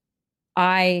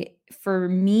for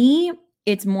me,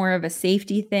 it's more of a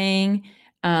safety thing.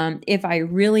 If I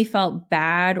really felt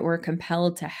bad or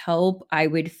compelled to help, I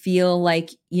would feel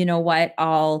like, you know what,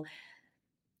 I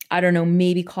don't know,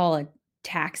 maybe call a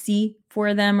taxi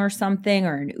for them or something,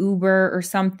 or an Uber or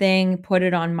something, put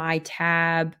it on my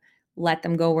tab, let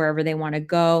them go wherever they want to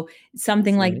go,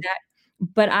 something like that.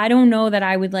 but I don't know that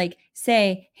I would like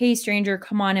say, hey, stranger,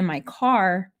 come on in my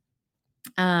car.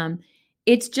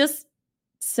 It's just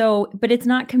so, but it's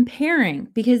not comparing,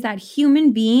 because that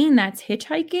human being that's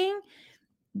hitchhiking,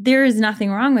 there is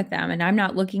nothing wrong with them. And I'm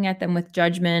not looking at them with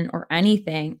judgment or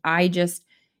anything. I just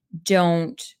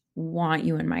don't want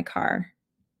you in my car.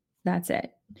 That's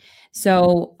it.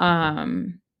 So,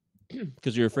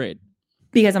 because you're afraid.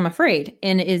 Because I'm afraid.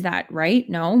 And is that right?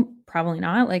 No, probably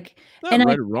not. Like, not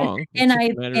right or wrong.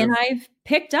 I've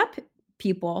picked up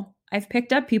people. I've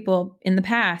picked up people in the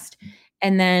past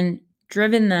and then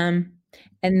driven them,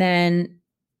 and then,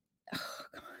 oh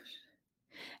gosh.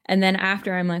 And then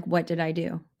after, I'm like, what did I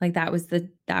do? Like, that was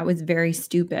very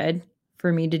stupid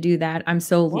for me to do that. I'm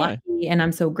so lucky and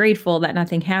I'm so grateful that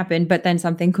nothing happened, but then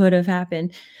something could have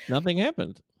happened. Nothing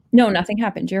happened. No, nothing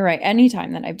happened. You're right.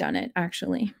 Anytime that I've done it,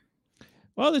 actually.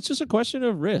 Well, it's just a question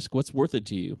of risk. What's worth it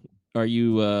to you? Are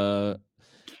you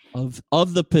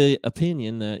of the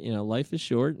opinion that, you know, life is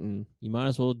short and you might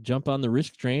as well jump on the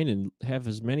risk train and have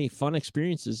as many fun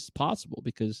experiences as possible,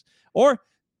 or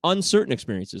uncertain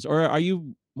experiences? Or are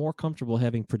you more comfortable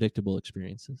having predictable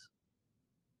experiences?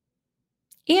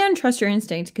 And trust your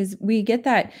instinct, because we get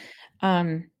that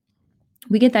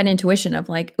intuition of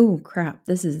like, oh crap,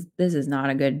 this is not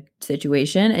a good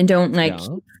situation, and don't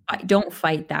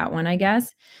fight that one, I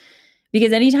guess.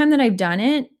 Because anytime that I've done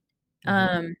it,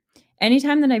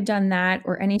 anytime that I've done that,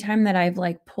 or anytime that I've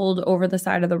like pulled over the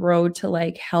side of the road to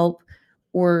like help,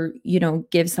 or, you know,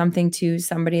 give something to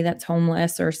somebody that's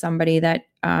homeless, or somebody that,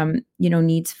 you know,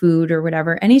 needs food or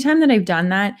whatever. Anytime that I've done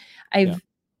that, I've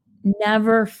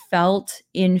never felt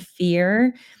in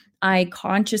fear. I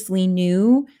consciously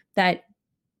knew that,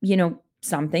 you know,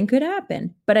 something could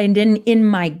happen, but I didn't in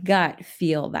my gut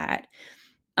feel that.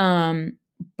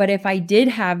 But if I did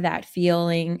have that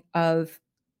feeling of,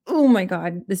 oh my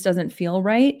God, this doesn't feel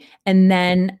right, and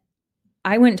then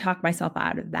I wouldn't talk myself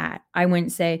out of that. I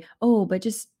wouldn't say, oh, but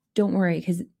just don't worry,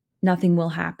 because nothing will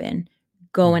happen.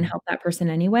 Go and help that person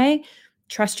anyway.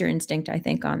 Trust your instinct, I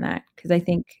think, on that, because I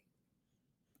think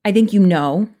you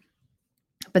know.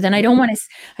 But then I don't want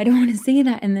to say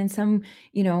that, and then some,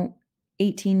 you know,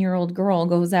 18-year-old girl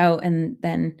goes out and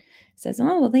then says,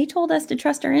 oh, well, they told us to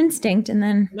trust our instinct, and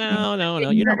then no,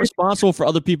 you're not responsible for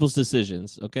other people's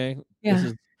decisions. Okay. Yeah. This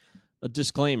is a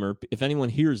disclaimer. If anyone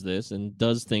hears this and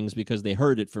does things because they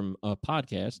heard it from a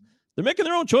podcast, they're making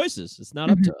their own choices. It's not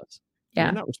up to us. Yeah.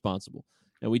 We're not responsible.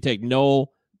 And we take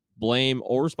no blame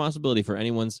or responsibility for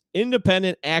anyone's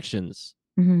independent actions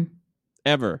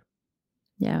ever.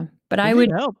 Yeah. But I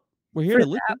would help. We're here to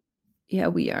listen. Yeah,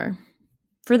 we are.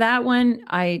 For that one,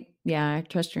 I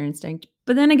trust your instinct.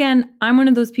 But then again, I'm one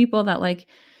of those people that like,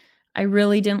 I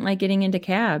really didn't like getting into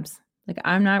cabs. Like,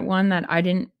 I'm not one that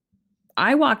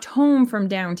I walked home from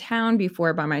downtown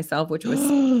before by myself, which was at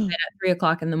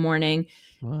 3:00 in the morning,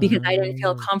 because I didn't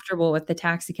feel comfortable with the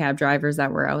taxi cab drivers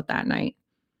that were out that night.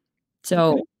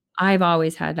 So I've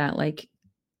always had that like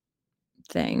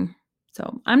thing.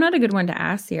 So I'm not a good one to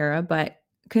ask, Sierra, but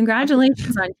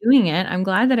congratulations on doing it. I'm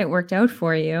glad that it worked out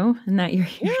for you and that you're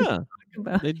here.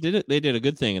 Yeah, they did it. They did a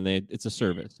good thing, and it's a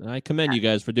service. And I commend you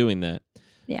guys for doing that.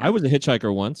 Yeah. I was a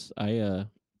hitchhiker once. I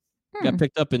got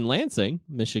picked up in Lansing,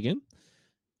 Michigan,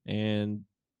 and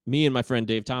me and my friend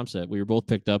Dave Thompson, we were both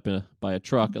picked up by a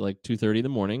truck at like 2:30 in the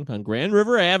morning on Grand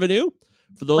River Avenue.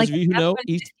 For those of you who know,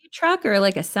 truck or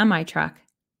like a semi truck,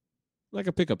 like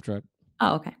a pickup truck.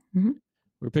 Oh, okay. We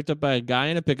were picked up by a guy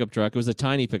in a pickup truck. It was a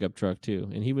tiny pickup truck too,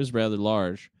 and he was rather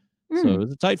large, so it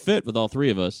was a tight fit with all three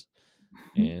of us.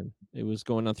 And it was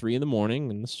going on 3 a.m,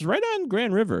 and this was right on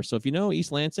Grand River. So if you know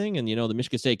East Lansing and you know the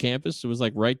Michigan State campus, it was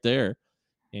like right there.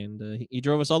 And he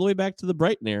drove us all the way back to the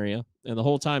Brighton area. And the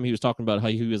whole time he was talking about how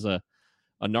he was a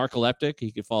narcoleptic.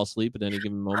 He could fall asleep at any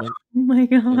given moment. Oh my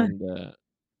God. And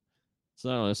so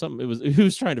I don't know, he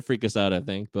was trying to freak us out, I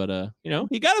think. But you know,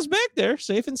 he got us back there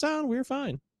safe and sound. We were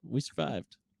fine. We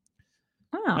survived.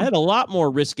 Wow. I had a lot more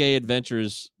risque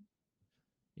adventures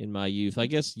in my youth. I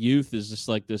guess youth is just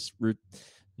like this.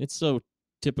 It's so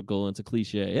typical. And it's a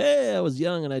cliche. Hey, I was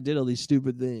young and I did all these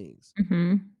stupid things.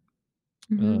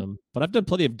 But I've done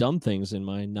plenty of dumb things in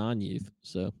my non-youth,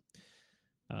 so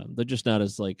they're just not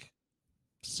as like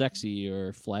sexy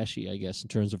or flashy, I guess, in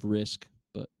terms of risk.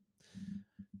 But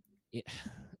yeah,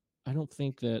 I don't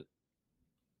think that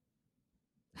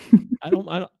I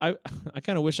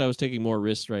kind of wish I was taking more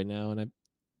risks right now, and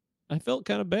I felt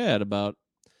kind of bad about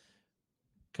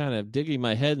kind of digging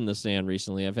my head in the sand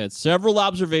recently. I've had several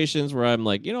observations where I'm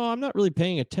like, you know, I'm not really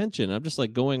paying attention. I'm just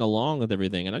like going along with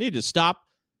everything, and I need to stop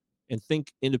and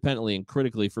think independently and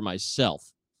critically for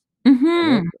myself.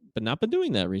 Mm-hmm. But not been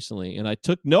doing that recently. And I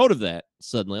took note of that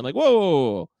suddenly. I'm like,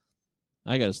 whoa,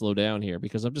 I got to slow down here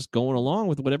because I'm just going along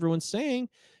with what everyone's saying.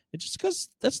 It's just because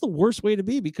that's the worst way to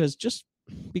be, because just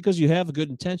because you have good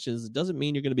intentions, it doesn't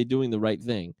mean you're going to be doing the right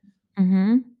thing.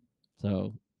 Mm-hmm.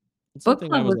 So it's Book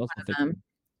something I club was was also one of thinking. them.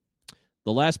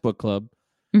 The last book club.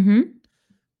 Mm-hmm.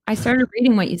 I started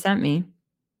reading what you sent me.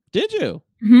 Did you?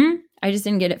 Mm-hmm. I just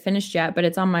didn't get it finished yet, but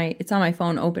it's on my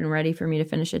phone open, ready for me to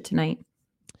finish it tonight.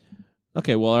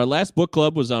 Okay, well, our last book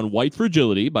club was on White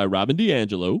Fragility by Robin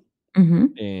DiAngelo.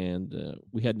 Mm-hmm. And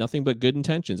we had nothing but good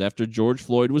intentions. After George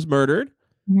Floyd was murdered,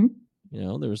 there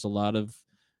was a lot of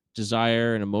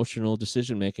desire and emotional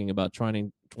decision making about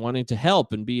wanting to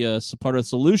help and be a part of the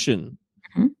solution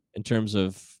in terms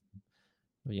of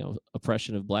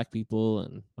oppression of Black people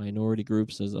and minority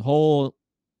groups as a whole,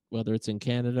 whether it's in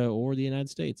Canada or the United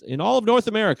States, in all of North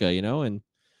America, and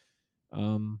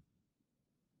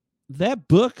that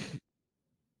book,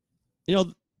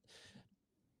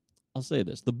 I'll say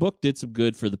this. The book did some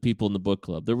good for the people in the book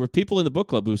club. There were people in the book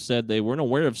club who said they weren't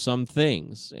aware of some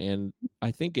things, and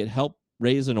I think it helped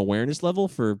raise an awareness level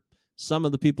for some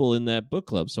of the people in that book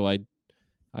club. So I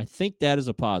think that is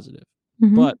a positive.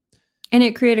 But and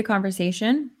it created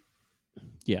conversation.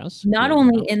 Yes. Not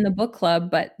only in the book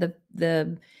club, but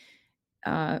the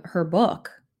her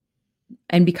book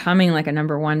and becoming like a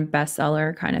 #1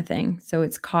 bestseller kind of thing. So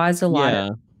it's caused a lot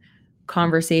of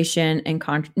conversation and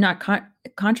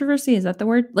controversy. Is that the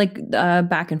word? Like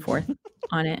back and forth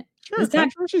on it. Sure,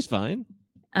 controversy's fine.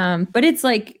 But it's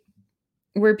like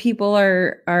where people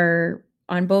are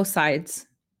on both sides.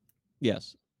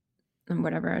 Yes. And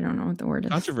whatever. I don't know what the word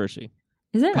is. Controversy.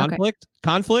 Is it? Conflict? Okay.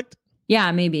 Conflict?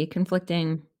 Yeah, maybe.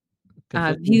 Conflicting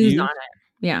views on it.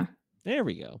 Yeah. There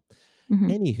we go.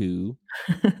 Anywho.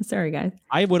 Sorry, guys.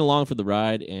 I went along for the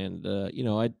ride, and,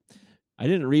 I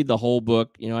didn't read the whole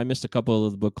book. I missed a couple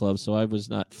of the book clubs, so I was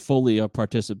not fully a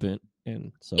participant.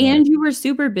 And you were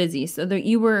super busy, so that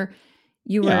you were.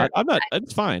 I'm not.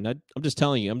 It's fine. I'm just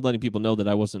telling you. I'm letting people know that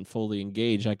I wasn't fully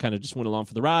engaged. I kind of just went along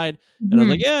for the ride, and I was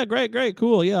like, "Yeah, great,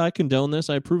 cool. Yeah, I condone this.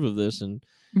 I approve of this." And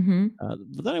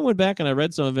but then I went back and I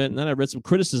read some of it, and then I read some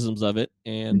criticisms of it.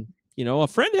 And a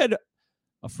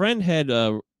friend had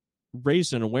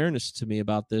raised an awareness to me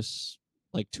about this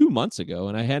like 2 months ago,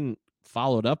 and I hadn't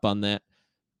followed up on that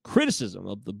criticism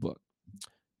of the book.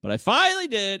 But I finally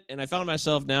did, and I found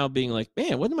myself now being like,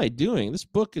 man, what am I doing? This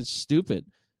book is stupid.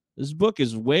 This book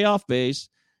is way off base,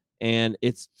 and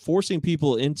it's forcing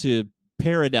people into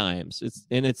paradigms.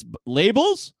 It's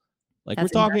labels, like we're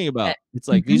talking about. It's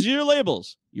like, these are your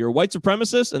labels. You're a white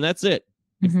supremacist, and that's it.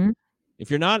 If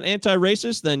you're not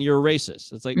anti-racist, then you're a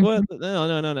racist. It's like, what?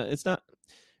 No.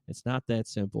 It's not that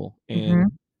simple. And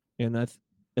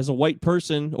as a white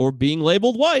person, or being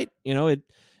labeled white,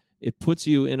 it puts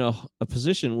you in a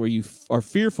position where you are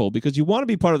fearful because you want to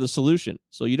be part of the solution.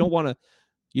 So you don't want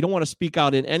to speak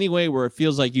out in any way where it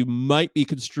feels like you might be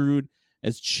construed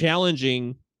as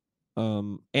challenging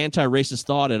anti-racist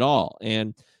thought at all.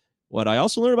 And what I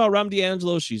also learned about Robin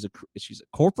DiAngelo, she's a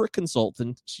corporate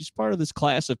consultant. She's part of this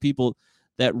class of people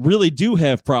that really do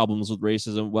have problems with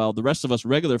racism, while the rest of us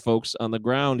regular folks on the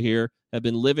ground here have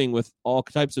been living with all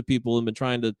types of people and been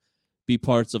trying to be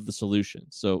parts of the solution.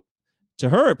 So to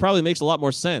her, it probably makes a lot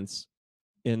more sense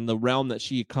in the realm that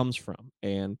she comes from.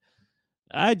 And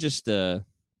I just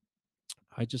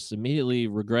immediately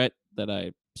regret that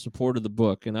I supported the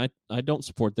book, and I don't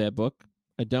support that book.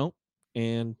 I don't.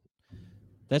 And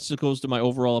that just goes to my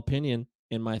overall opinion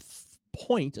and my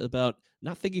point about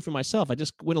not thinking for myself. I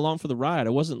just went along for the ride. I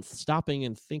wasn't stopping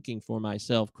and thinking for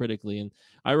myself critically, and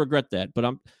I regret that. But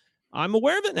I'm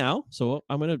aware of it now, so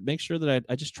I'm going to make sure that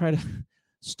I just try to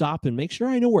stop and make sure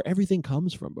I know where everything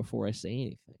comes from before I say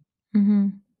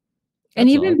anything. And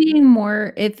even being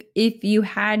more, if you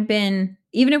had been,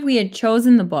 even if we had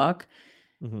chosen the book,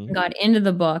 got into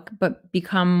the book, but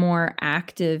become more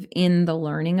active in the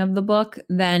learning of the book,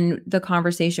 then the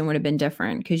conversation would have been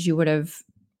different, because you would have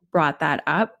brought that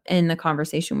up and the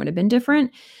conversation would have been different,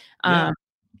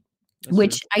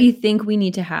 which true. I think we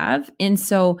need to have. And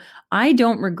so I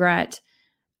don't regret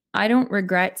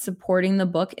supporting the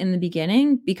book in the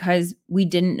beginning, because we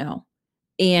didn't know.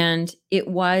 And it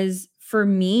was, for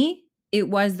me, it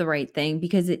was the right thing,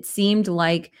 because it seemed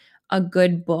like a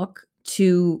good book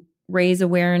to raise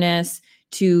awareness,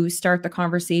 to start the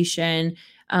conversation.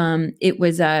 It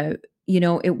was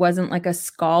it wasn't like a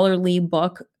scholarly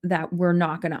book that we're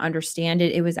not going to understand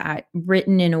it. It was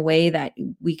written in a way that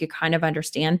we could kind of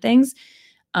understand things.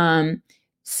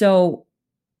 So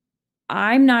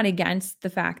I'm not against the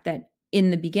fact that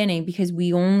in the beginning, because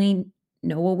we only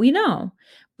know what we know.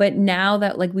 But now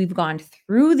that like we've gone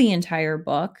through the entire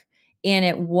book and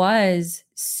it was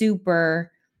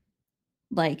super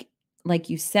like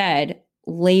you said,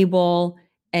 label,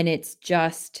 and it's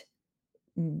just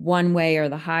one way or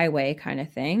the highway kind of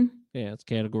thing. Yeah, it's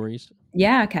categories.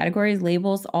 Yeah, categories,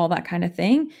 labels, all that kind of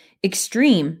thing.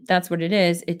 Extreme, that's what it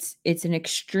is. It's an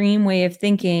extreme way of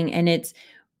thinking, and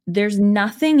there's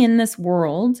nothing in this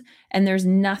world, and there's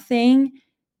nothing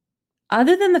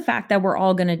other than the fact that we're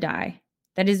all going to die.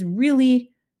 That is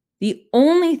really the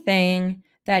only thing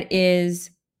that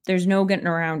is, there's no getting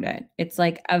around it. It's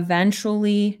like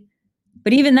eventually,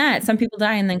 but even that, some people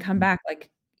die and then come back like,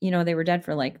 they were dead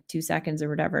for like 2 seconds or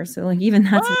whatever. So like even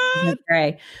that's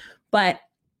gray. But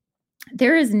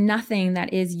there is nothing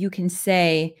that is, you can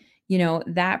say,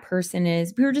 that person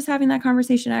is, we were just having that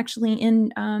conversation actually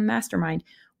in Mastermind.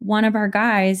 One of our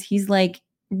guys, he's like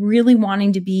really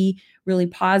wanting to be really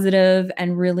positive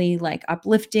and really like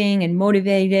uplifting and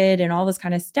motivated and all this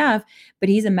kind of stuff. But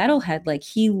he's a metalhead. Like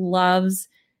he loves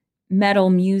metal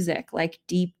music, like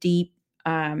deep.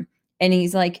 And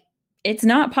he's like, it's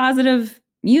not positive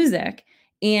music.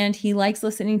 And he likes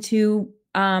listening to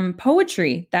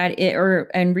poetry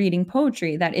and reading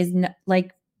poetry that is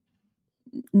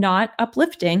not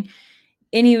uplifting.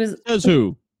 And he was, says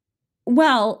who?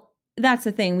 Well, that's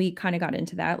the thing. We kind of got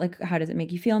into that. Like, how does it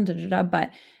make you feel?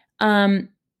 But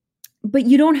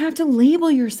you don't have to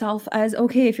label yourself as,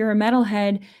 okay, if you're a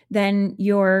metalhead, then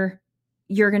you're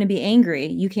going to be angry.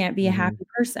 You can't be a happy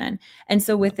person. And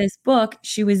so with this book,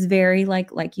 she was very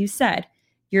like you said,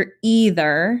 you're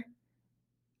either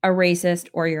a racist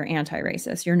or you're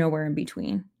anti-racist. You're nowhere in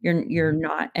between. You're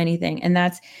not anything.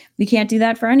 And we can't do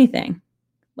that for anything.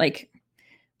 Like,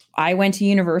 I went to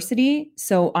university,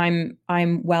 so I'm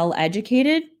well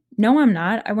educated. No, I'm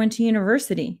not. I went to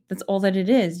university. That's all that it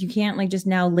is. You can't like just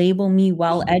now label me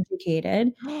well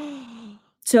educated.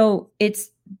 So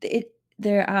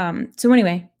so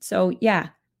anyway, so yeah,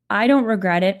 I don't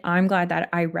regret it. I'm glad that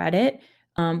I read it.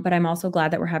 But I'm also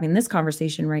glad that we're having this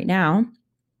conversation right now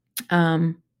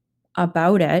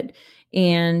about it.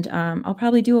 And I'll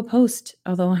probably do a post,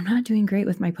 although I'm not doing great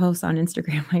with my posts on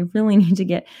Instagram. I really need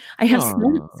to I have so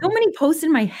many posts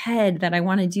in my head that I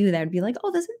want to do that would be like,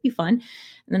 oh, this would be fun.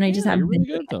 And then I just haven't been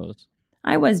really good at those.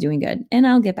 I was doing good, and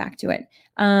I'll get back to it.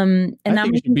 And I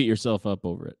think you should beat yourself up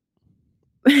over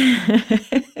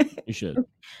it. You should.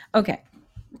 Okay.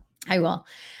 I will.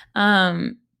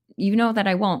 You know that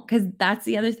I won't, because that's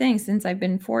the other thing. Since I've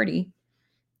been 40,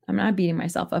 I'm not beating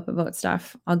myself up about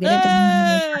stuff. I'll get it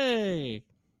done. Hey,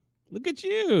 look at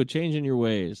you changing your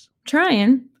ways.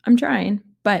 I'm trying,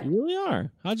 but you really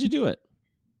are. How'd you do it?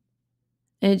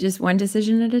 It's just one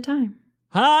decision at a time.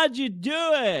 How'd you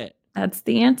do it? That's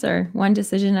the answer. One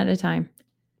decision at a time.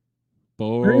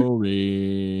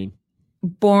 Boring.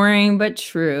 Boring, but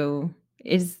true.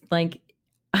 It's like,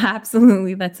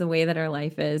 absolutely, that's the way that our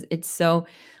life is.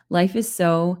 Life is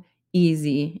so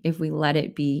easy if we let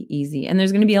it be easy. And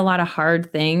there's going to be a lot of hard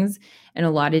things and a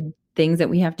lot of things that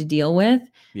we have to deal with.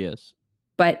 Yes.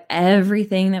 But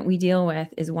everything that we deal with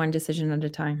is one decision at a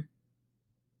time.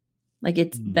 Like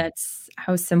that's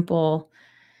how simple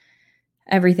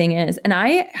everything is. And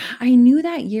I knew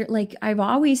that year, like I've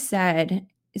always said,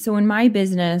 so in my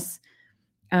business,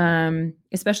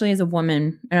 especially as a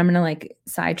woman, and I'm going to like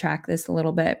sidetrack this a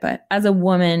little bit, but as a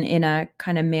woman in a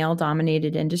kind of male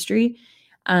dominated industry,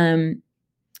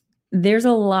 there's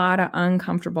a lot of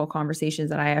uncomfortable conversations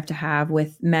that I have to have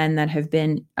with men that have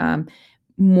been, have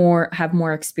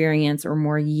more experience or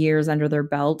more years under their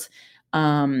belt.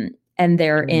 And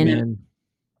they're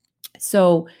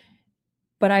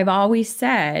but I've always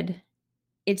said,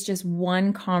 it's just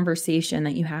one conversation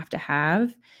that you have to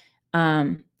have.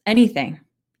 Anything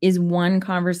is one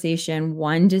conversation,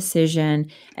 one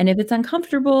decision. And if it's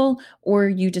uncomfortable or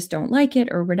you just don't like it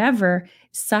or whatever,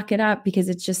 suck it up, because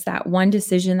it's just that one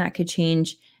decision that could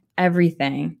change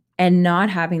everything. And not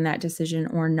having that decision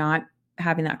or not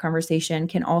having that conversation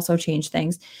can also change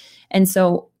things. And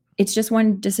so it's just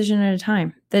one decision at a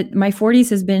time. That my 40s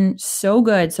has been so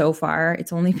good so far.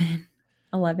 It's only been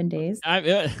 11 days.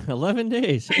 11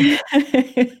 days.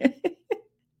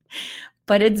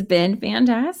 But it's been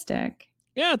fantastic.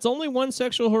 Yeah, it's only one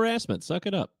sexual harassment. Suck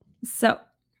it up. So,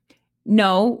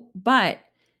 no, but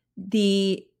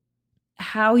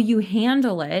how you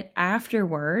handle it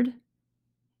afterward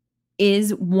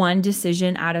is one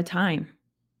decision at a time.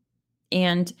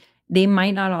 And they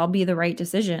might not all be the right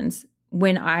decisions.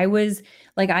 When I was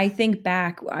like, I think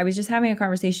back, I was just having a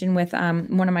conversation with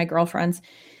one of my girlfriends,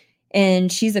 and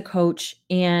she's a coach,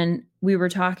 and we were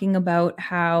talking about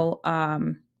how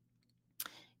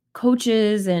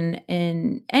coaches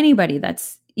and anybody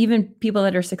that's even people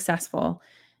that are successful.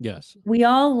 Yes. We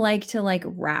all like to like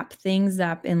wrap things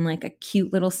up in like a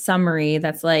cute little summary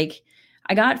that's like,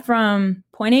 I got from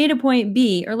point A to point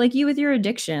B, or like you with your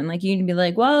addiction. Like you'd be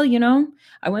like, well,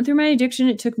 I went through my addiction.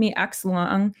 It took me X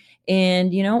long.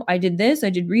 And, I did this,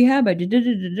 I did rehab, I did,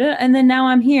 and then now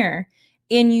I'm here.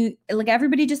 And you like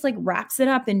everybody just like wraps it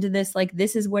up into this, like,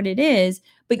 this is what it is.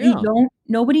 But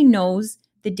nobody knows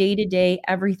the day to day,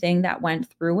 everything that went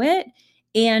through it.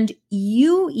 And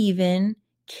you even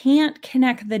can't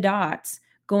connect the dots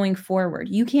going forward.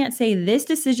 You can't say this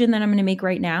decision that I'm going to make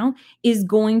right now is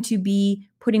going to be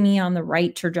putting me on the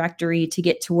right trajectory to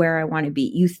get to where I want to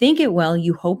be. You think it will,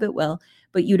 you hope it will,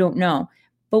 but you don't know.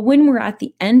 But when we're at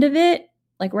the end of it,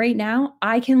 like right now,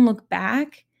 I can look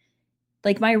back,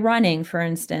 like my running, for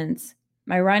instance,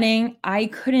 I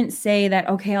couldn't say that,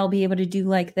 okay, I'll be able to do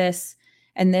like this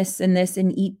and this and this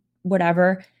and eat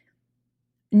whatever.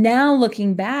 Now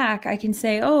looking back, I can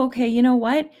say, oh, okay, you know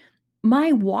what?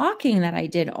 My walking that I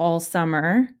did all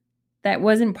summer that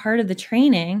wasn't part of the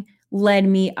training led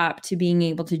me up to being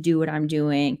able to do what I'm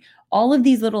doing. All of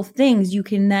these little things, you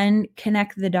can then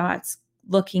connect the dots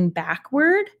looking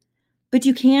backward, but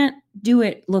you can't do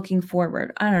it looking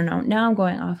forward. I don't know. Now I'm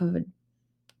going off of a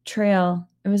trail.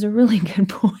 It was a really good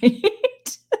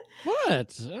point.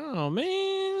 What? Oh,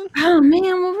 man. Oh,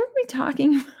 man. What were we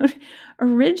talking about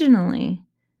originally?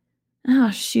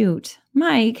 Oh, shoot.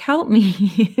 Mike, help me.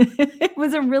 It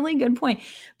was a really good point.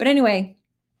 But anyway,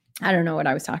 I don't know what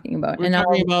I was talking about. We're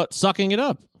talking about sucking it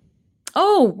up.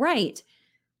 Oh, right.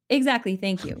 Exactly.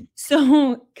 Thank you.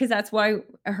 So, because that's why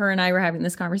her and I were having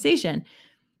this conversation.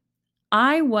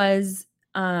 We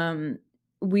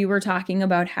were talking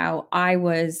about how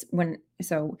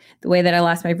so the way that I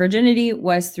lost my virginity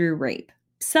was through rape.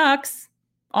 Sucks.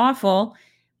 Awful.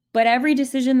 But every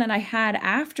decision that I had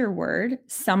afterward,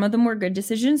 some of them were good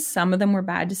decisions, some of them were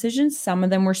bad decisions, some of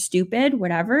them were stupid,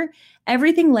 whatever.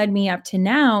 Everything led me up to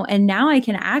now. And now I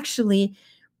can actually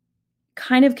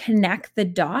kind of connect the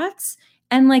dots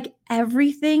and like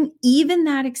everything, even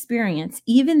that experience,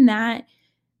 even that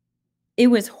it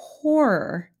was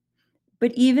horror,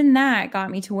 but even that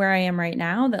got me to where I am right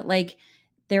now, that like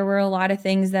there were a lot of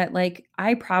things that like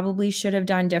I probably should have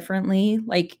done differently,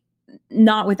 like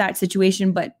not with that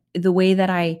situation, but the way that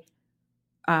I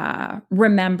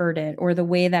remembered it or the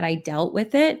way that I dealt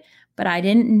with it, but I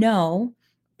didn't know.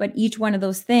 But each one of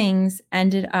those things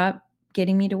ended up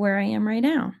getting me to where I am right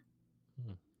now.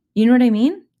 You know what I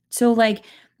mean? So like,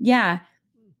 yeah,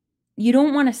 you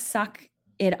don't want to suck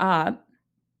it up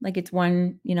like it's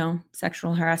one,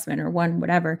 sexual harassment or one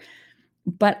whatever.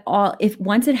 But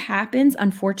once it happens,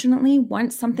 unfortunately,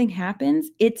 once something happens,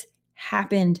 it's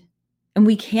happened and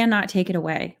we cannot take it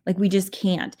away. Like we just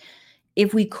can't.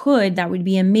 If we could, that would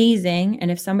be amazing.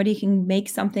 And if somebody can make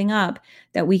something up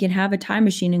that we can have a time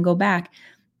machine and go back,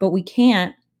 but we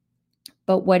can't.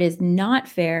 But what is not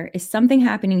fair is something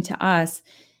happening to us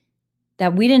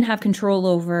that we didn't have control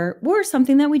over, or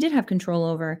something that we did have control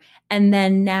over. And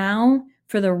then now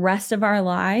for the rest of our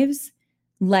lives,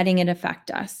 letting it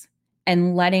affect us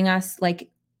and letting us like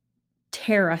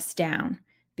tear us down,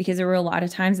 because there were a lot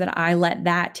of times that I let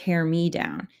that tear me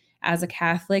down. As a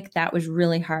Catholic, that was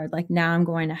really hard. Like now I'm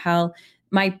going to hell.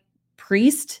 My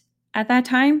priest at that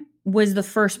time was the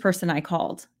first person I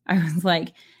called. I was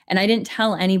like, and I didn't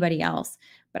tell anybody else,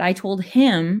 but I told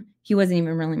him. He wasn't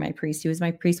even really my priest. He was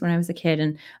my priest when I was a kid.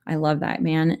 And I love that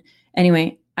man.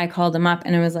 Anyway, I called him up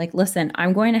and I was like, listen,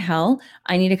 I'm going to hell.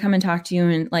 I need to come and talk to you.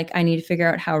 And like, I need to figure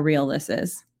out how real this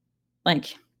is.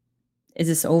 Like, is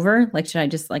this over? Like, should I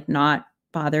just like not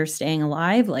bother staying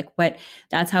alive? Like what?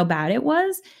 That's how bad it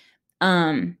was.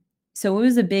 So it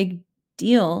was a big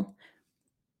deal,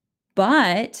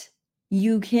 but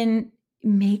you can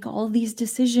make all these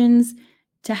decisions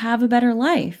to have a better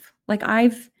life. Like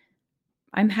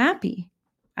I'm happy.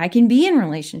 I can be in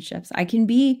relationships. I can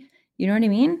be, you know what I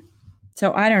mean?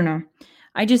 So I don't know.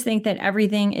 I just think that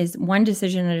everything is one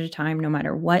decision at a time, no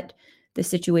matter what the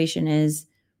situation is.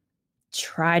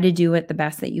 Try to do it the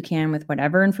best that you can with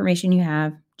whatever information you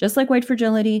have. Just like white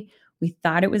fragility, we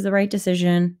thought it was the right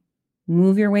decision.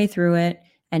 Move your way through it.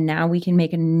 And now we can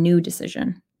make a new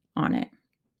decision on it.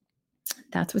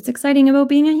 That's what's exciting about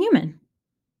being a human.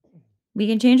 We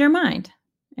can change our mind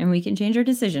and we can change our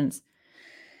decisions.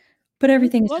 But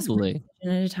everything is lovely. Just one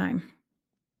decision at a time.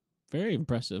 Very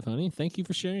impressive, honey. Thank you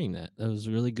for sharing that. That was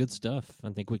really good stuff.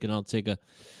 I think we can all take a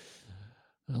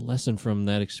lesson from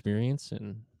that experience.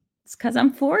 And it's because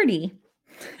I'm 40.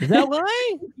 Is that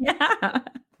why? Yeah.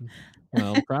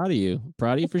 Well, proud of you.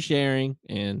 Proud of you for sharing.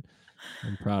 And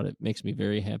I'm proud. It makes me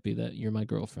very happy that you're my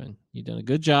girlfriend. You've done a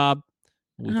good job.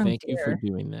 We thank you for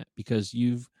doing that because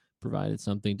you've provided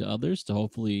something to others to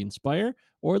hopefully inspire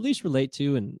or at least relate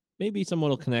to, and maybe someone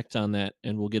will connect on that,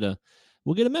 and we'll get a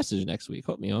message next week.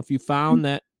 Hope if you found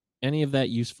that any of that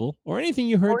useful or anything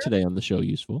you heard today on the show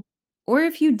useful, or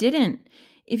if you didn't,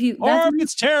 if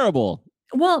it's terrible.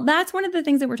 Well, that's one of the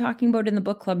things that we're talking about in the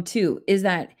book club too, is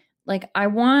that like, I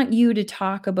want you to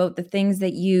talk about the things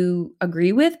that you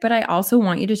agree with, but I also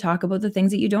want you to talk about the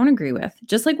things that you don't agree with.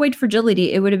 Just like white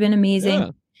fragility, it would have been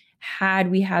amazing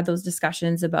had we had those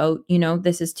discussions about,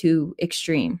 this is too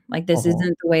extreme. Like, this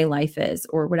isn't the way life is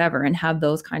or whatever, and have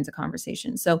those kinds of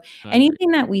conversations. So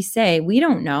anything that we say, we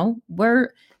don't know.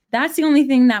 That's the only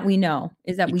thing that we know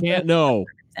is that we can't know.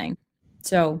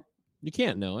 So you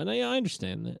can't know. And I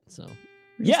understand that. So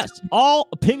yes, all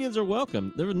opinions are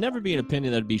welcome. There would never be an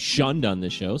opinion that would be shunned on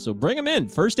this show. So bring them in.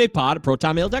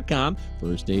 firstdaypod@protonmail.com.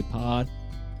 First Day Pod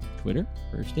Twitter.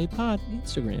 First Day Pod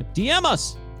Instagram. DM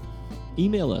us.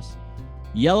 Email us.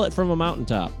 Yell it from a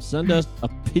mountaintop. Send us a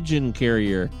pigeon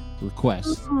carrier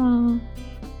request.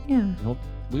 Yeah.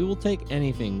 We will take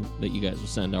anything that you guys will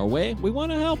send our way. We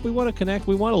want to help. We want to connect.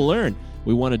 We want to learn.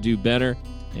 We want to do better.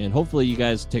 And hopefully you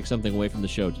guys take something away from the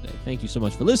show today. Thank you so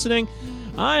much for listening.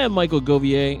 I am Michael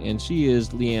Govier, and she is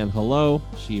Leanne Hello.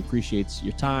 She appreciates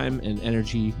your time and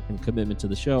energy and commitment to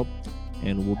the show.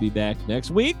 And we'll be back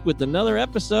next week with another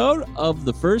episode of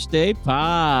the First Day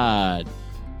Pod.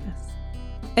 Yes.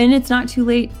 And it's not too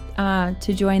late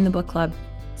to join the book club.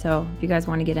 So if you guys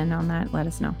want to get in on that, let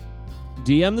us know.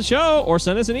 DM the show or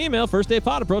send us an email,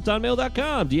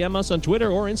 firstdaypod@protonmail.com. DM us on Twitter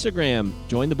or Instagram.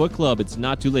 Join the book club. It's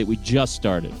not too late. We just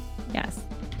started. Yes.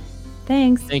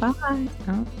 Thanks. Bye.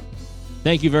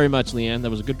 Thank you very much, Leanne. That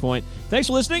was a good point. Thanks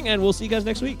for listening, and we'll see you guys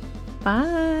next week.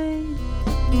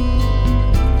 Bye.